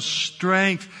has no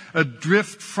strength,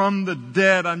 adrift from the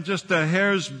dead. I'm just a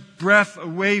hair's breadth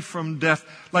away from death,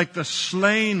 like the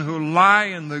slain who lie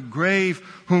in the grave,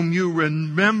 whom you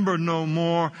remember no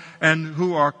more, and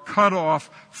who are cut off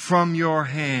from your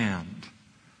hand.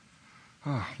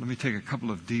 Oh, let me take a couple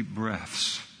of deep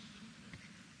breaths.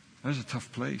 That's a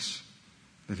tough place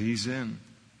that he's in.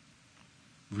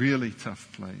 Really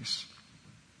tough place.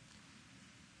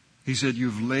 He said,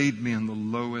 you've laid me in the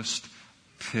lowest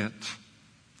pit.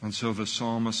 And so the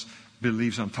psalmist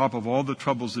believes, on top of all the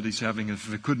troubles that he's having,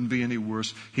 if it couldn't be any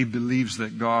worse, he believes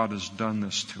that God has done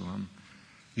this to him.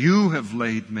 You have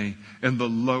laid me in the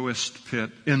lowest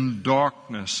pit, in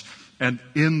darkness and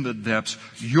in the depths.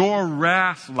 Your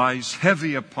wrath lies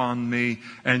heavy upon me,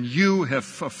 and you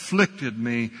have afflicted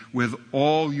me with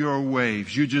all your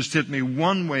waves. You just hit me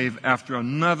one wave after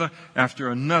another, after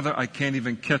another. I can't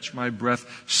even catch my breath.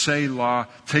 Selah.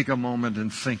 Take a moment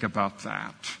and think about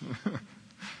that.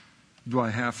 Do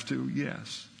I have to?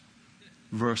 Yes.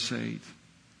 Verse 8.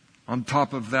 On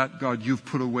top of that, God, you've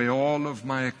put away all of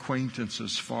my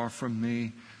acquaintances far from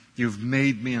me. You've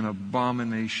made me an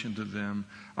abomination to them.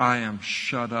 I am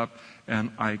shut up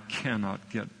and I cannot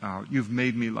get out. You've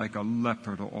made me like a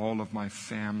leper to all of my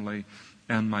family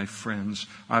and my friends.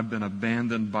 I've been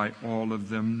abandoned by all of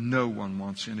them. No one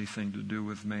wants anything to do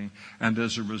with me. And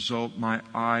as a result, my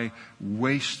eye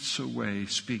wastes away,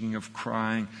 speaking of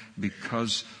crying,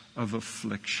 because of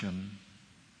affliction.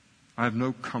 I have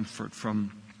no comfort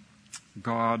from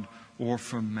God or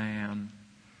from man.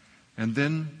 And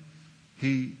then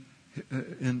he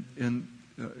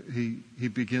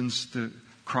begins to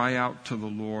cry out to the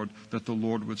Lord that the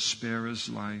Lord would spare his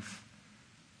life.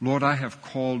 Lord, I have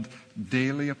called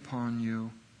daily upon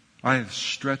you. I have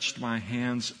stretched my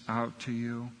hands out to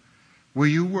you. Will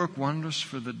you work wonders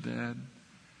for the dead?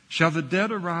 Shall the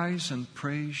dead arise and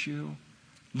praise you?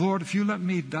 Lord, if you let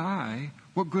me die,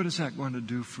 what good is that going to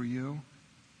do for you?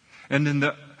 And in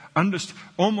the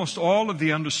almost all of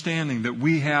the understanding that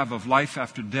we have of life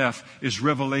after death is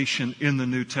revelation in the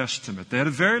New Testament. They had a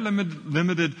very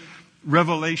limited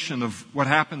revelation of what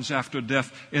happens after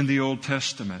death in the Old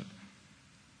Testament.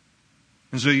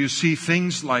 And so you see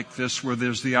things like this where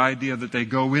there's the idea that they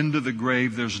go into the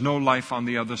grave, there's no life on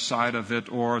the other side of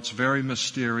it, or it's very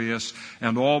mysterious,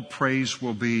 and all praise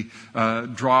will be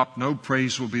dropped, no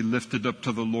praise will be lifted up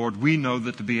to the Lord. We know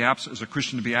that to be absent, as a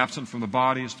Christian, to be absent from the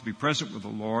body is to be present with the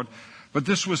Lord. But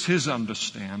this was his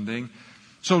understanding.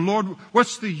 So Lord,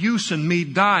 what's the use in me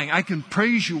dying? I can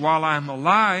praise you while I'm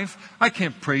alive. I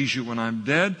can't praise you when I'm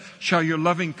dead. Shall your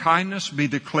loving kindness be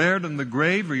declared in the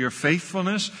grave, or your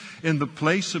faithfulness in the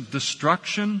place of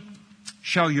destruction?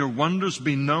 Shall your wonders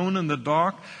be known in the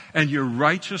dark, and your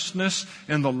righteousness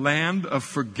in the land of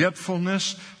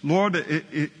forgetfulness? Lord,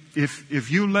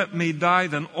 if you let me die,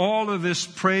 then all of this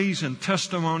praise and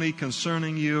testimony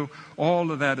concerning you,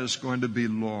 all of that is going to be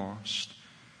lost.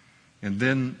 And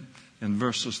then in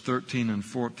verses 13 and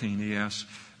 14, he asks,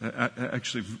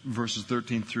 actually verses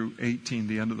 13 through 18,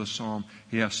 the end of the psalm,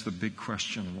 he asks the big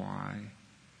question, why?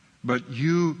 But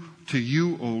to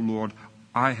you, O Lord,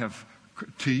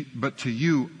 to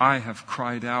you I have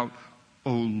cried out,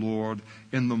 O Lord.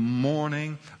 In the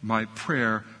morning my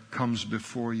prayer comes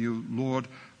before you. Lord,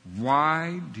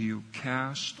 why do you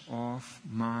cast off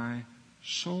my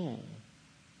soul?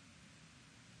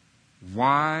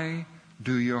 Why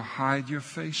do you hide your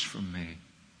face from me?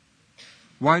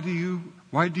 Why do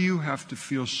you have to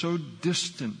feel so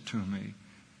distant to me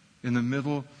in the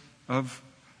middle of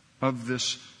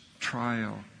this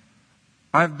trial?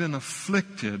 I've been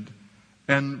afflicted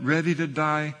and ready to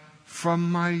die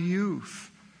from my youth.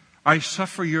 I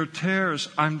suffer your tears.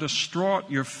 I'm distraught.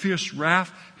 Your fierce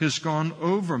wrath has gone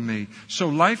over me. So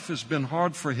life has been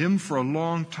hard for him for a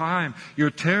long time. Your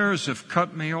tears have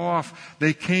cut me off.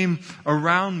 They came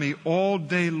around me all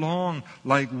day long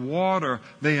like water.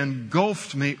 They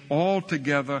engulfed me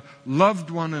altogether.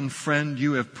 Loved one and friend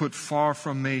you have put far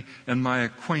from me, and my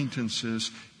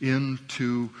acquaintances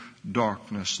into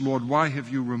darkness. Lord, why have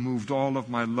you removed all of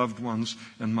my loved ones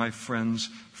and my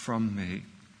friends from me?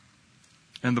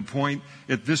 And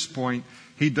at this point,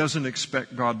 he doesn't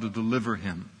expect God to deliver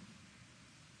him.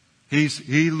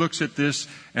 He looks at this,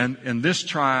 and in this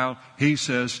trial, he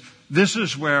says, this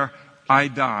is where I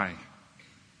die.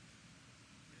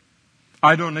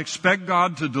 I don't expect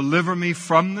God to deliver me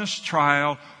from this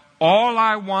trial. All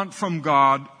I want from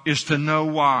God is to know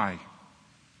why.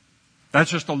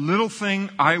 That's just a little thing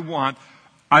I want.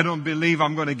 I don't believe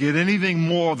I'm going to get anything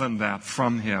more than that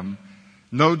from him.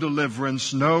 No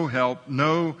deliverance, no help,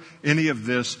 no any of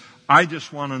this. I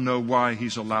just want to know why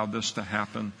he's allowed this to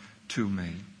happen to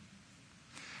me.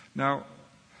 Now,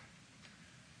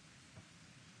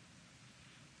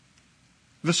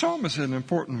 the psalm is an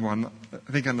important one,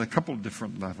 I think, on a couple of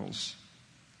different levels.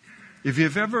 If you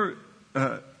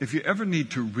ever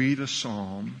need to read a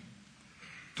psalm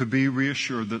to be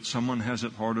reassured that someone has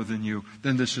it harder than you,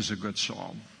 then this is a good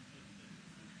psalm.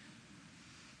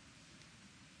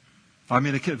 I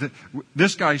mean,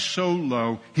 this guy's so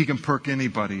low, he can perk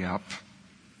anybody up.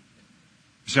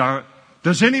 So,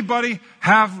 does anybody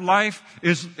have life?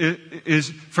 Is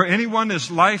for anyone, is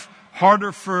life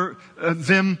harder for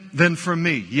them than for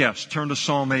me? Yes. Turn to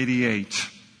Psalm 88.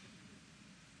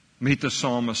 Meet the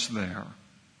psalmist there.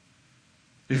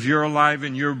 If you're alive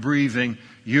and you're breathing,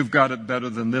 you've got it better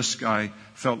than this guy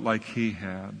felt like he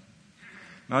had.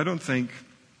 Now, I don't think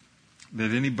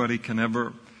that anybody can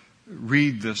ever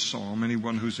read this psalm,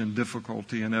 anyone who's in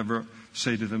difficulty, and ever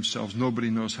say to themselves, nobody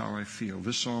knows how I feel.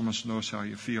 This psalmist knows how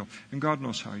you feel, and God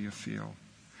knows how you feel.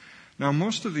 Now,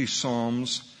 most of these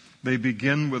psalms, they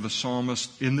begin with a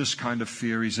psalmist in this kind of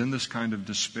fear. He's in this kind of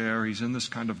despair. He's in this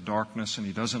kind of darkness, and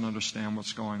he doesn't understand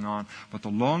what's going on. But the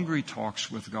longer he talks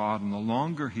with God and the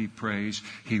longer he prays,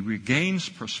 he regains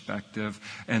perspective,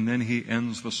 and then he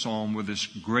ends the psalm with this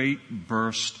great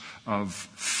burst of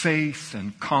faith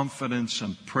and confidence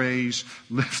and praise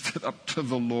lifted up to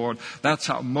the Lord. That's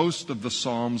how most of the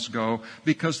psalms go,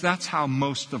 because that's how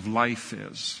most of life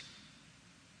is.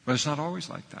 But it's not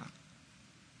always like that.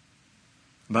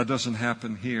 That doesn't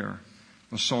happen here.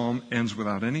 The psalm ends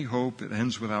without any hope. It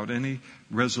ends without any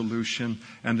resolution.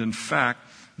 And in fact,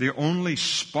 the only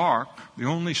spark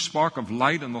of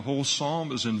light in the whole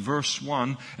psalm is in verse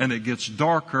 1, and it gets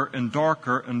darker and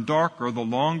darker and darker the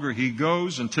longer he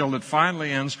goes, until it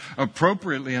finally ends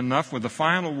appropriately enough with the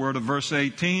final word of verse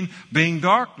 18 being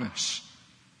darkness.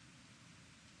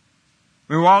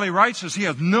 I mean, while he writes this, he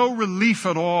has no relief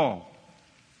at all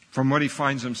from what he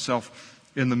finds himself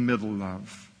in the middle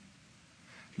of.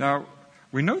 Now,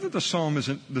 we know that the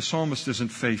psalmist isn't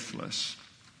faithless.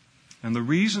 And the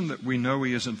reason that we know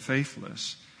he isn't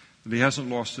faithless, that he hasn't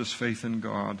lost his faith in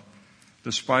God,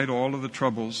 despite all of the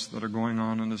troubles that are going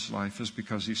on in his life, is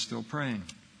because he's still praying.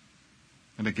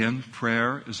 And again,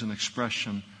 prayer is an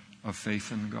expression of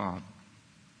faith in God.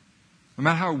 No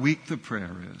matter how weak the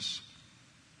prayer is,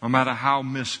 no matter how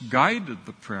misguided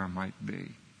the prayer might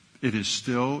be, it is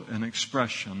still an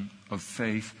expression of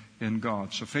faith in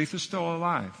God. So faith is still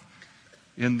alive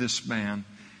in this man,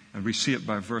 and we see it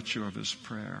by virtue of his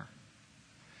prayer.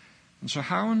 And so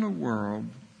how in the world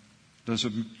does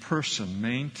a person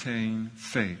maintain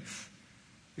faith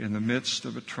in the midst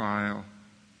of a trial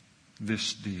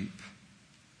this deep?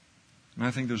 And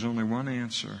I think there's only one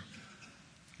answer,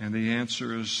 and the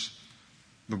answer is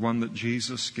the one that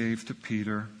Jesus gave to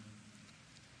Peter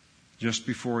just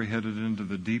before he headed into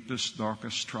the deepest,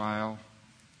 darkest trial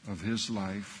of his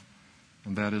life,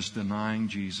 and that is denying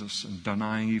Jesus and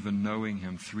denying even knowing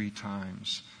him 3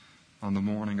 times on the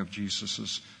morning of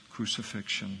Jesus'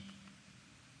 crucifixion.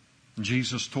 And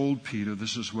Jesus told Peter,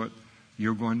 this is what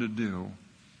you're going to do.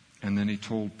 And then he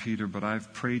told Peter, but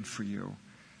I've prayed for you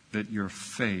that your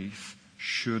faith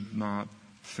should not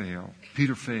fail.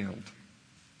 Peter failed,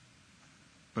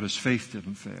 but his faith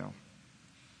didn't fail.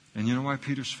 And you know why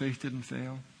Peter's faith didn't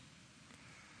fail?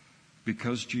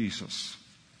 Because Jesus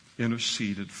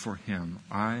interceded for him.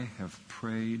 I have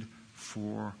prayed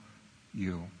for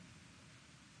you.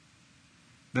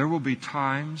 There will be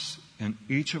times in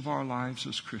each of our lives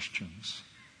as Christians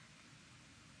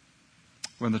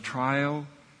when the trial,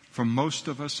 for most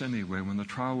of us anyway, when the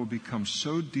trial will become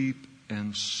so deep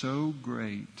and so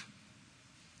great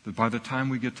that by the time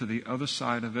we get to the other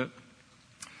side of it,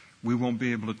 we won't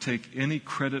be able to take any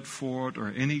credit for it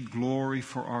or any glory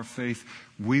for our faith.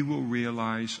 We will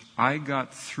realize I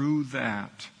got through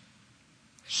that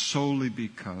solely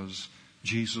because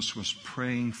Jesus was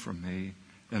praying for me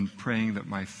and praying that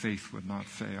my faith would not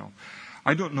fail.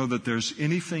 I don't know that there's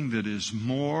anything that is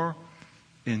more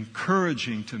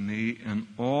encouraging to me in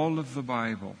all of the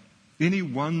Bible, any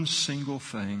one single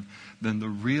thing, than the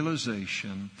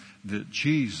realization that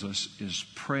Jesus is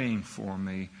praying for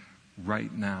me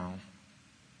right now.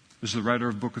 As the writer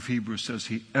of the book of Hebrews says,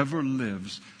 he ever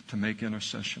lives to make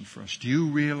intercession for us. Do you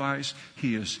realize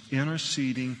he is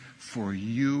interceding for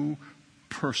you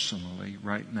personally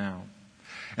right now?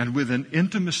 And with an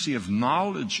intimacy of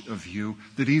knowledge of you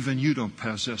that even you don't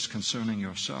possess concerning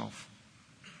yourself.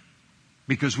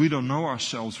 Because we don't know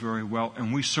ourselves very well,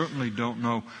 and we certainly don't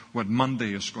know what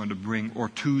Monday is going to bring, or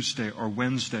Tuesday, or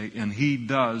Wednesday, and he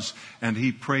does, and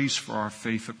he prays for our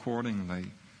faith accordingly.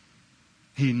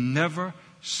 He never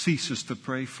ceases to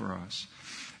pray for us.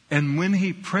 And when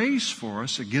he prays for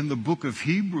us, again, the book of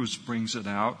Hebrews brings it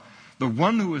out, the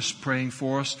one who is praying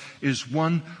for us is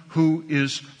one who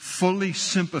is fully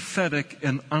sympathetic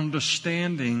and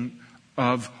understanding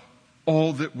of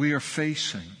all that we are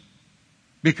facing.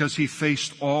 Because he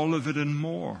faced all of it and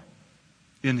more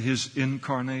in his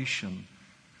incarnation.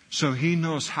 So he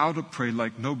knows how to pray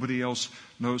like nobody else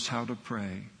knows how to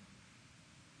pray.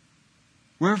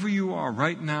 Wherever you are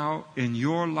right now in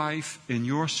your life, in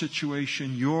your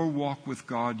situation, your walk with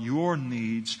God, your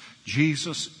needs,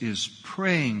 Jesus is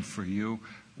praying for you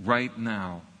right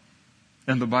now.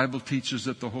 And the Bible teaches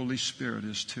that the Holy Spirit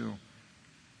is too.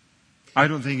 I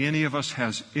don't think any of us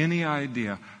has any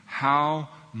idea how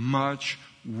much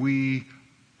we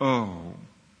owe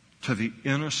to the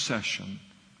intercession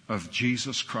of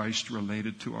Jesus Christ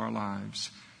related to our lives.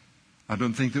 I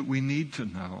don't think that we need to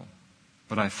know,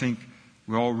 but I think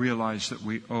we all realize that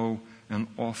we owe an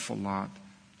awful lot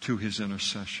to his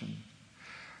intercession.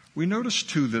 We notice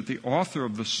too that the author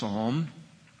of the psalm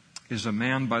is a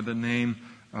man by the name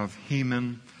of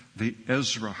Heman the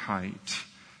Ezrahite.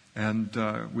 And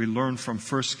we learn from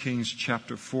 1 Kings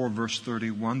chapter 4, verse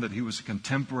 31, that he was a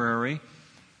contemporary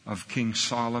of King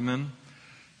Solomon.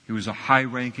 He was a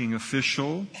high-ranking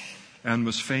official and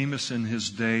was famous in his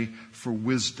day for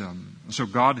wisdom. So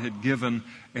God had given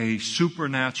a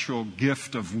supernatural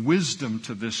gift of wisdom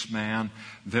to this man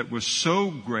that was so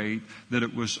great that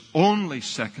it was only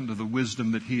second to the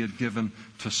wisdom that he had given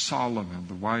to Solomon,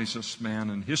 the wisest man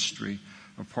in history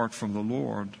apart from the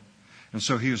Lord. And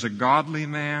so he was a godly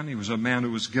man. He was a man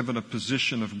who was given a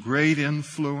position of great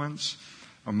influence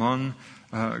among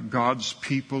God's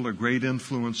people, a great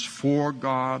influence for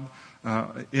God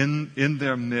in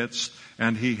their midst.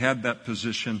 And he had that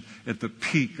position at the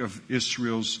peak of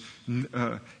Israel's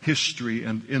history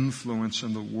and influence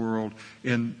in the world.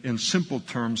 In simple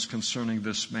terms concerning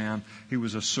this man, he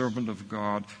was a servant of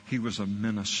God. He was a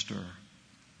minister.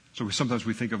 So sometimes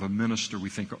we think of a minister, we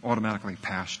think automatically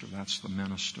pastor. That's the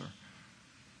minister.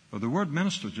 But the word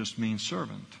minister just means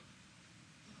servant.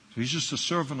 So he's just a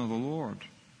servant of the Lord.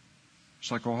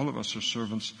 It's like all of us are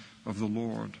servants of the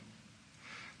Lord.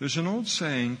 There's an old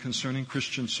saying concerning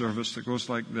Christian service that goes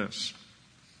like this.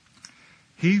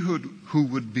 He who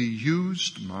would be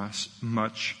used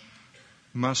much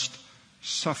must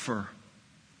suffer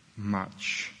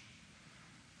much.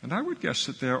 And I would guess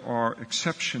that there are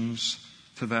exceptions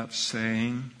to that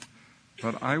saying,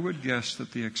 but I would guess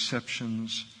that the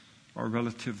exceptions are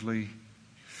relatively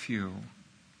few.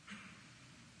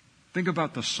 Think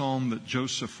about the psalm that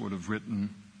Joseph would have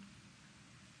written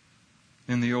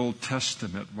in the Old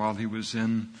Testament while he was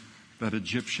in that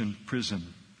Egyptian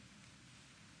prison.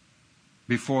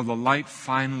 Before the light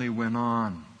finally went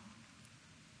on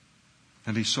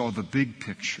And he saw the big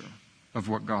picture of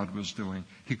what God was doing.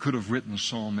 He could have written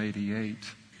Psalm 88.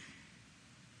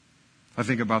 I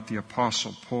think about the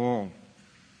Apostle Paul,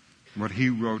 what he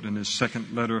wrote in his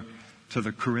second letter to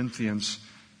the Corinthians.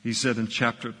 He said in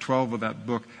chapter 12 of that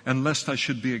book, "And lest I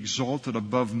should be exalted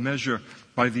above measure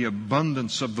by the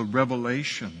abundance of the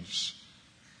revelations,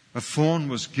 a thorn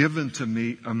was given to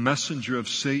me, a messenger of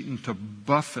Satan to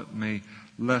buffet me,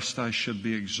 lest I should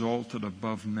be exalted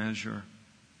above measure.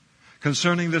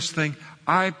 Concerning this thing,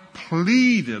 I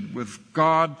pleaded with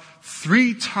God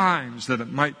 3 times that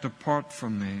it might depart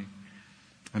from me.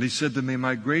 And he said to me,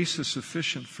 my grace is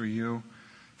sufficient for you,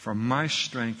 for my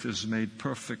strength is made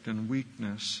perfect in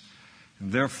weakness.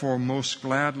 And therefore, most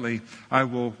gladly, I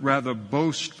will rather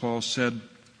boast," Paul said,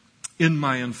 "in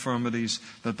my infirmities,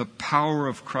 that the power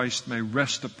of Christ may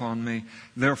rest upon me.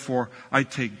 Therefore, I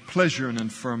take pleasure in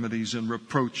infirmities, in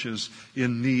reproaches,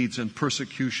 in needs, in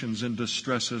persecutions, in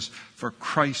distresses, for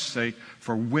Christ's sake.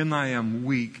 For when I am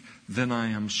weak, then I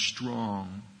am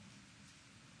strong."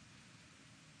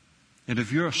 And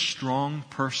if you're a strong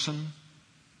person,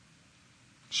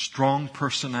 strong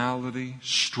personality,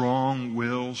 strong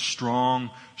will, strong,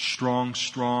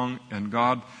 and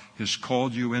God has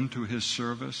called you into His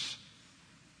service,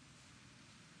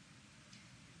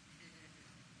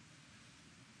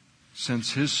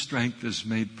 since His strength is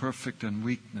made perfect in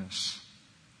weakness,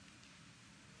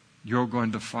 you're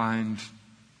going to find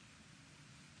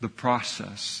the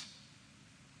process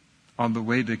on the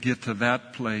way to get to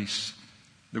that place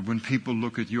that when people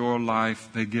look at your life,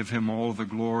 they give Him all the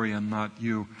glory and not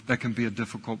you. That can be a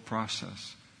difficult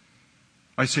process.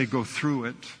 I say go through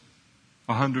it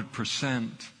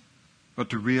 100%, but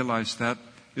to realize that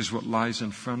is what lies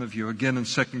in front of you. Again, in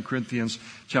 2 Corinthians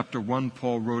chapter 1,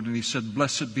 Paul wrote, and he said,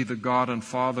 "Blessed be the God and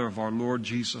Father of our Lord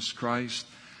Jesus Christ,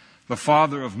 the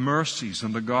Father of mercies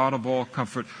and the God of all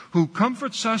comfort, who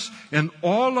comforts us in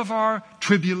all of our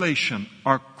tribulation,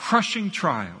 our crushing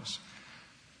trials,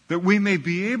 that we may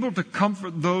be able to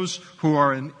comfort those who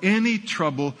are in any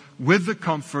trouble with the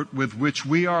comfort with which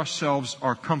we ourselves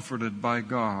are comforted by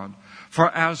God. For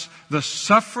as the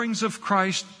sufferings of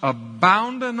Christ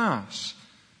abound in us,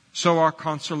 so our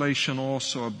consolation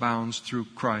also abounds through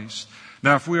Christ.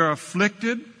 Now, if we are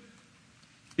afflicted,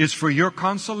 it's for your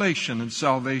consolation and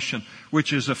salvation,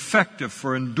 which is effective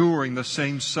for enduring the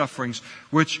same sufferings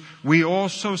which we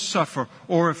also suffer.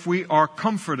 Or if we are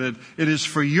comforted, it is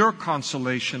for your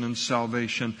consolation and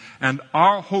salvation. And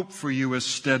our hope for you is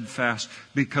steadfast,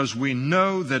 because we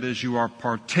know that as you are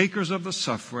partakers of the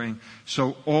suffering,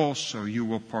 so also you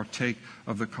will partake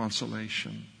of the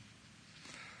consolation."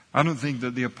 I don't think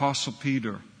that the Apostle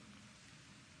Peter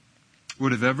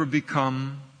would have ever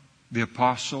become the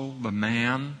apostle, the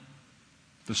man,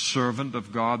 the servant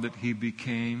of God that he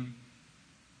became.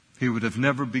 He would have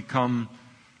never become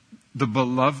the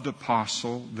beloved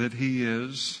apostle that he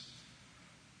is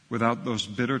without those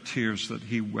bitter tears that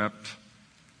he wept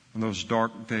in those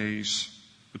dark days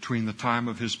between the time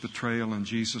of his betrayal and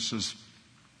Jesus'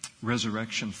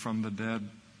 resurrection from the dead.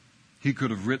 He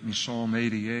could have written Psalm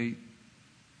 88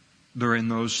 during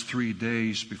those 3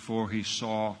 days before he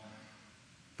saw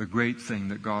the great thing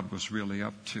that God was really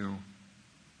up to.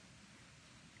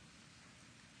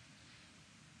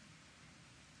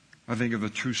 I think of a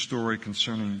true story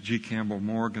concerning G. Campbell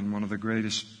Morgan, one of the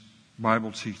greatest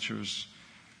Bible teachers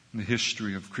in the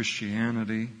history of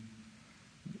Christianity,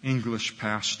 English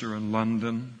pastor in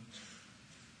London.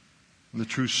 And the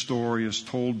true story is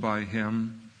told by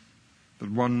him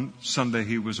that one Sunday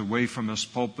he was away from his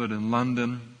pulpit in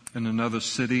London, in another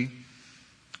city,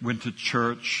 went to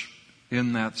church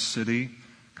in that city,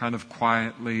 kind of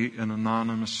quietly and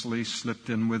anonymously slipped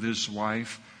in with his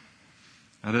wife.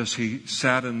 And as he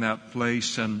sat in that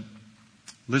place and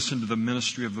listened to the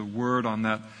ministry of the Word on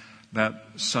that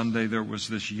Sunday, there was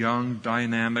this young,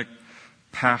 dynamic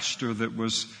pastor that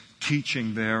was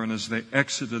teaching there. And as they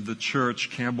exited the church,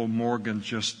 Campbell Morgan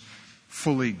just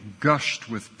fully gushed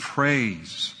with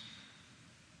praise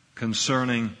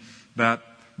concerning that,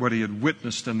 what he had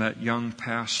witnessed in that young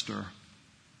pastor.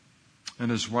 And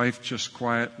his wife just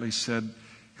quietly said,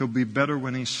 "He'll be better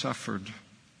when he's suffered."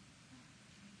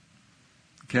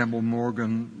 Campbell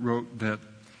Morgan wrote that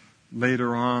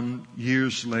later on,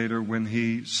 years later, when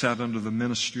he sat under the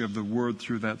ministry of the Word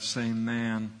through that same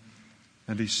man,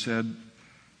 and he said,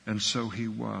 and so he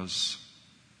was.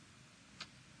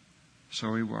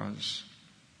 So he was.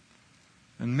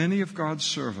 And many of God's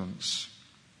servants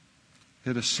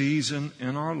hit a season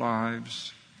in our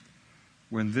lives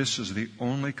when this is the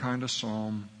only kind of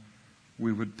psalm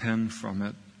we would pen from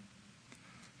it.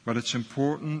 But it's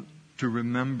important to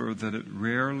remember that it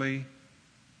rarely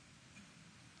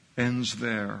ends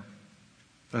there.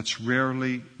 That's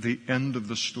rarely the end of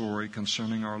the story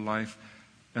concerning our life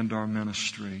and our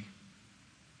ministry.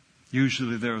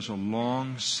 Usually there is a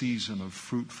long season of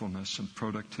fruitfulness and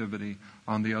productivity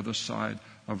on the other side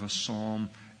of a Psalm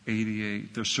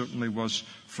 88. There certainly was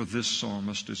for this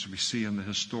psalmist, as we see in the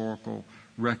historical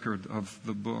record of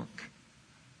the book.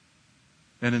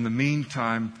 And in the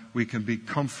meantime, we can be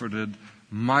comforted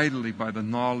mightily by the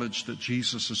knowledge that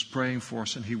Jesus is praying for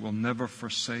us and He will never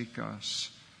forsake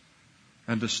us.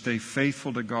 And to stay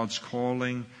faithful to God's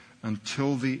calling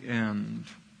until the end.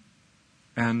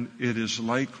 And it is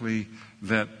likely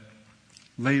that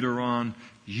later on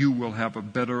you will have a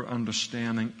better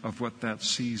understanding of what that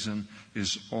season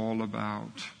is all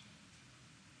about.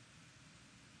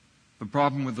 The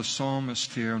problem with the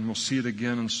psalmist here, and we'll see it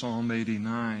again in Psalm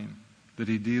 89, that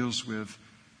he deals with,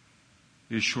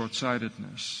 is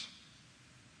short-sightedness.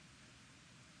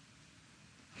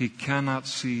 He cannot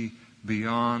see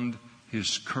beyond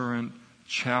his current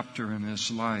chapter in his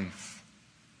life.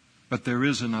 But there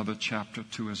is another chapter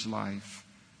to his life.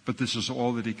 But this is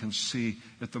all that he can see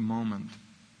at the moment.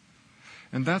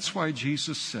 And that's why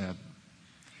Jesus said,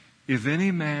 if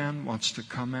any man wants to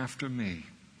come after me,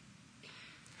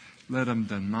 let him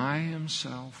deny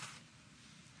himself,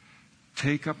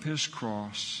 take up his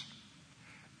cross,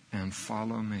 and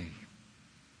follow me.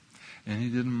 And he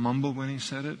didn't mumble when he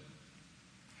said it,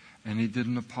 and he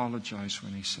didn't apologize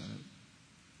when he said it.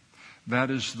 That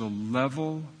is the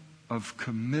level of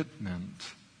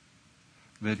commitment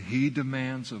that He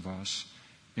demands of us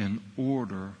in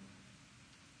order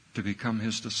to become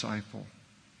His disciple,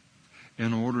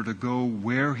 in order to go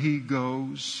where He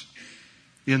goes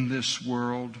in this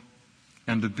world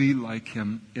and to be like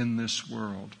Him in this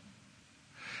world.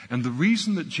 And the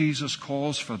reason that Jesus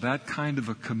calls for that kind of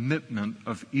a commitment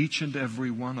of each and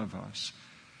every one of us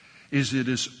is it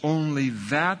is only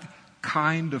that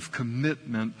kind of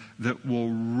commitment that will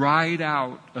ride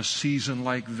out a season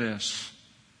like this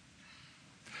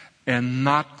and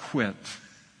not quit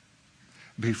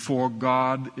before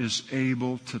God is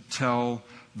able to tell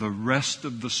the rest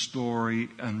of the story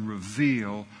and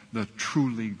reveal the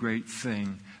truly great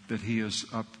thing that He is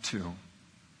up to.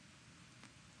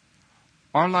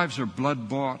 Our lives are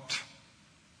blood-bought.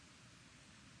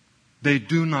 They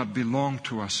do not belong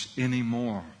to us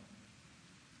anymore.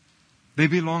 They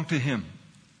belong to Him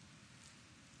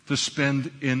to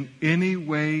spend in any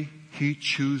way He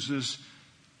chooses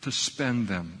to spend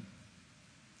them.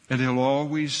 And He'll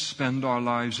always spend our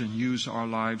lives and use our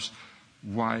lives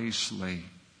wisely.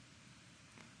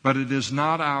 But it is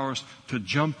not ours to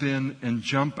jump in and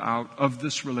jump out of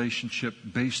this relationship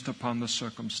based upon the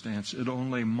circumstance. It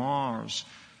only mars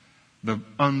the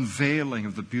unveiling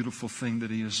of the beautiful thing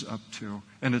that He is up to.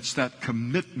 And it's that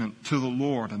commitment to the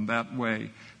Lord in that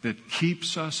way that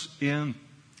keeps us in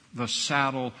the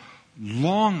saddle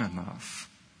long enough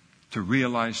to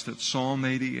realize that Psalm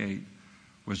 88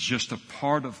 was just a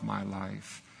part of my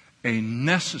life, a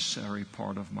necessary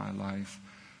part of my life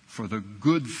for the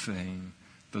good thing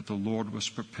that the Lord was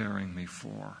preparing me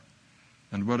for.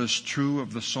 And what is true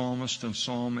of the psalmist in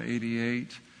Psalm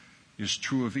 88 is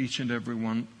true of each and every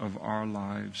one of our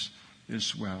lives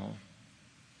as well.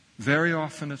 Very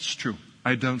often it's true.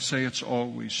 I don't say it's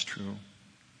always true,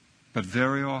 but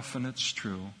very often it's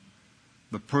true.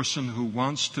 The person who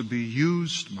wants to be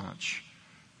used much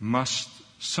must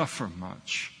suffer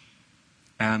much.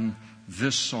 And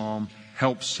this psalm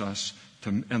helps us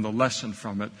to, and the lesson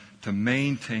from it, to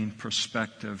maintain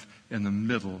perspective in the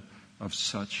middle of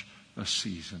such a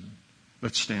season.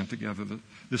 Let's stand together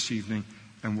this evening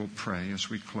and we'll pray as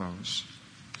we close.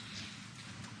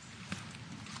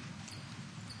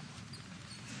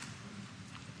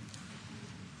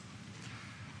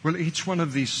 Well, each one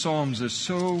of these psalms is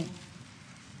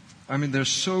they're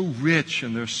so rich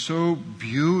and they're so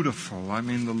beautiful.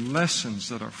 The lessons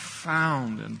that are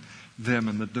found in them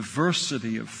and the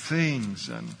diversity of things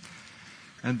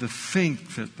and to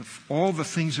think that all the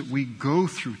things that we go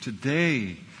through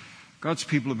today, God's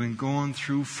people have been going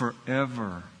through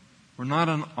forever. We're not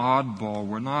an oddball.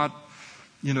 We're not,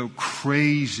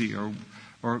 crazy or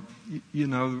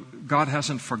God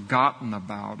hasn't forgotten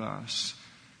about us.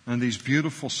 And these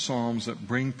beautiful psalms that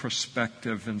bring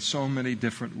perspective in so many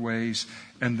different ways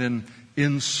and then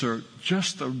insert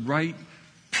just the right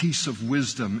piece of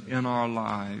wisdom in our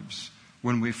lives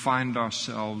when we find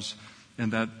ourselves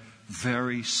in that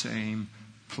very same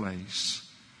place.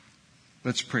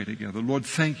 Let's pray together. Lord,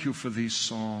 thank You for these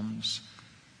psalms.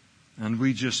 And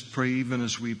we just pray, even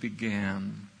as we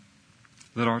began,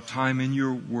 that our time in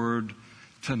Your Word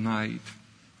tonight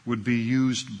would be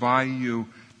used by You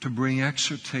to bring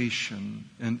exhortation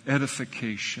and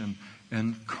edification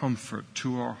and comfort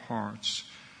to our hearts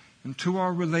and to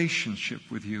our relationship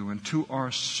with you and to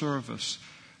our service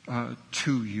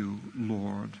to you,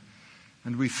 Lord.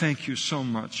 And we thank you so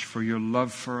much for your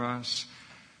love for us.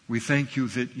 We thank you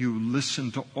that you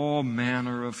listen to all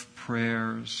manner of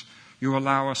prayers. You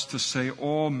allow us to say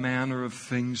all manner of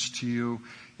things to you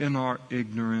in our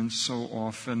ignorance so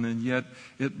often, and yet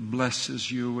it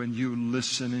blesses you and you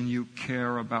listen and you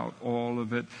care about all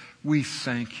of it. We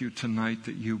thank you tonight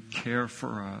that you care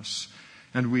for us.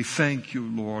 And we thank you,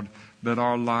 Lord, that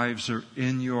our lives are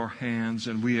in your hands,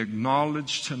 and we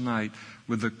acknowledge tonight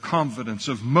with the confidence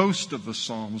of most of the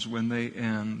Psalms when they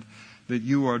end that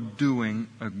you are doing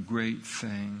a great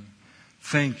thing.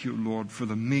 Thank you, Lord, for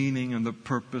the meaning and the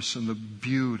purpose and the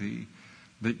beauty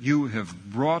that you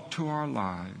have brought to our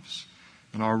lives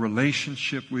and our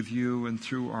relationship with you and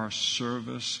through our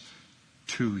service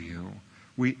to you.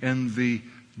 We envy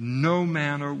no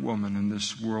man or woman in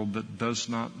this world that does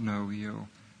not know you.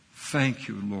 Thank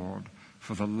you, Lord,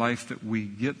 for the life that we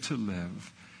get to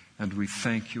live, and we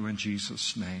thank you in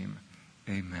Jesus' name.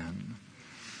 Amen.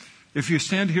 If you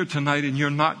stand here tonight and you're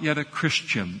not yet a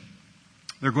Christian,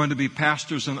 there are going to be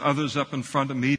pastors and others up in front of me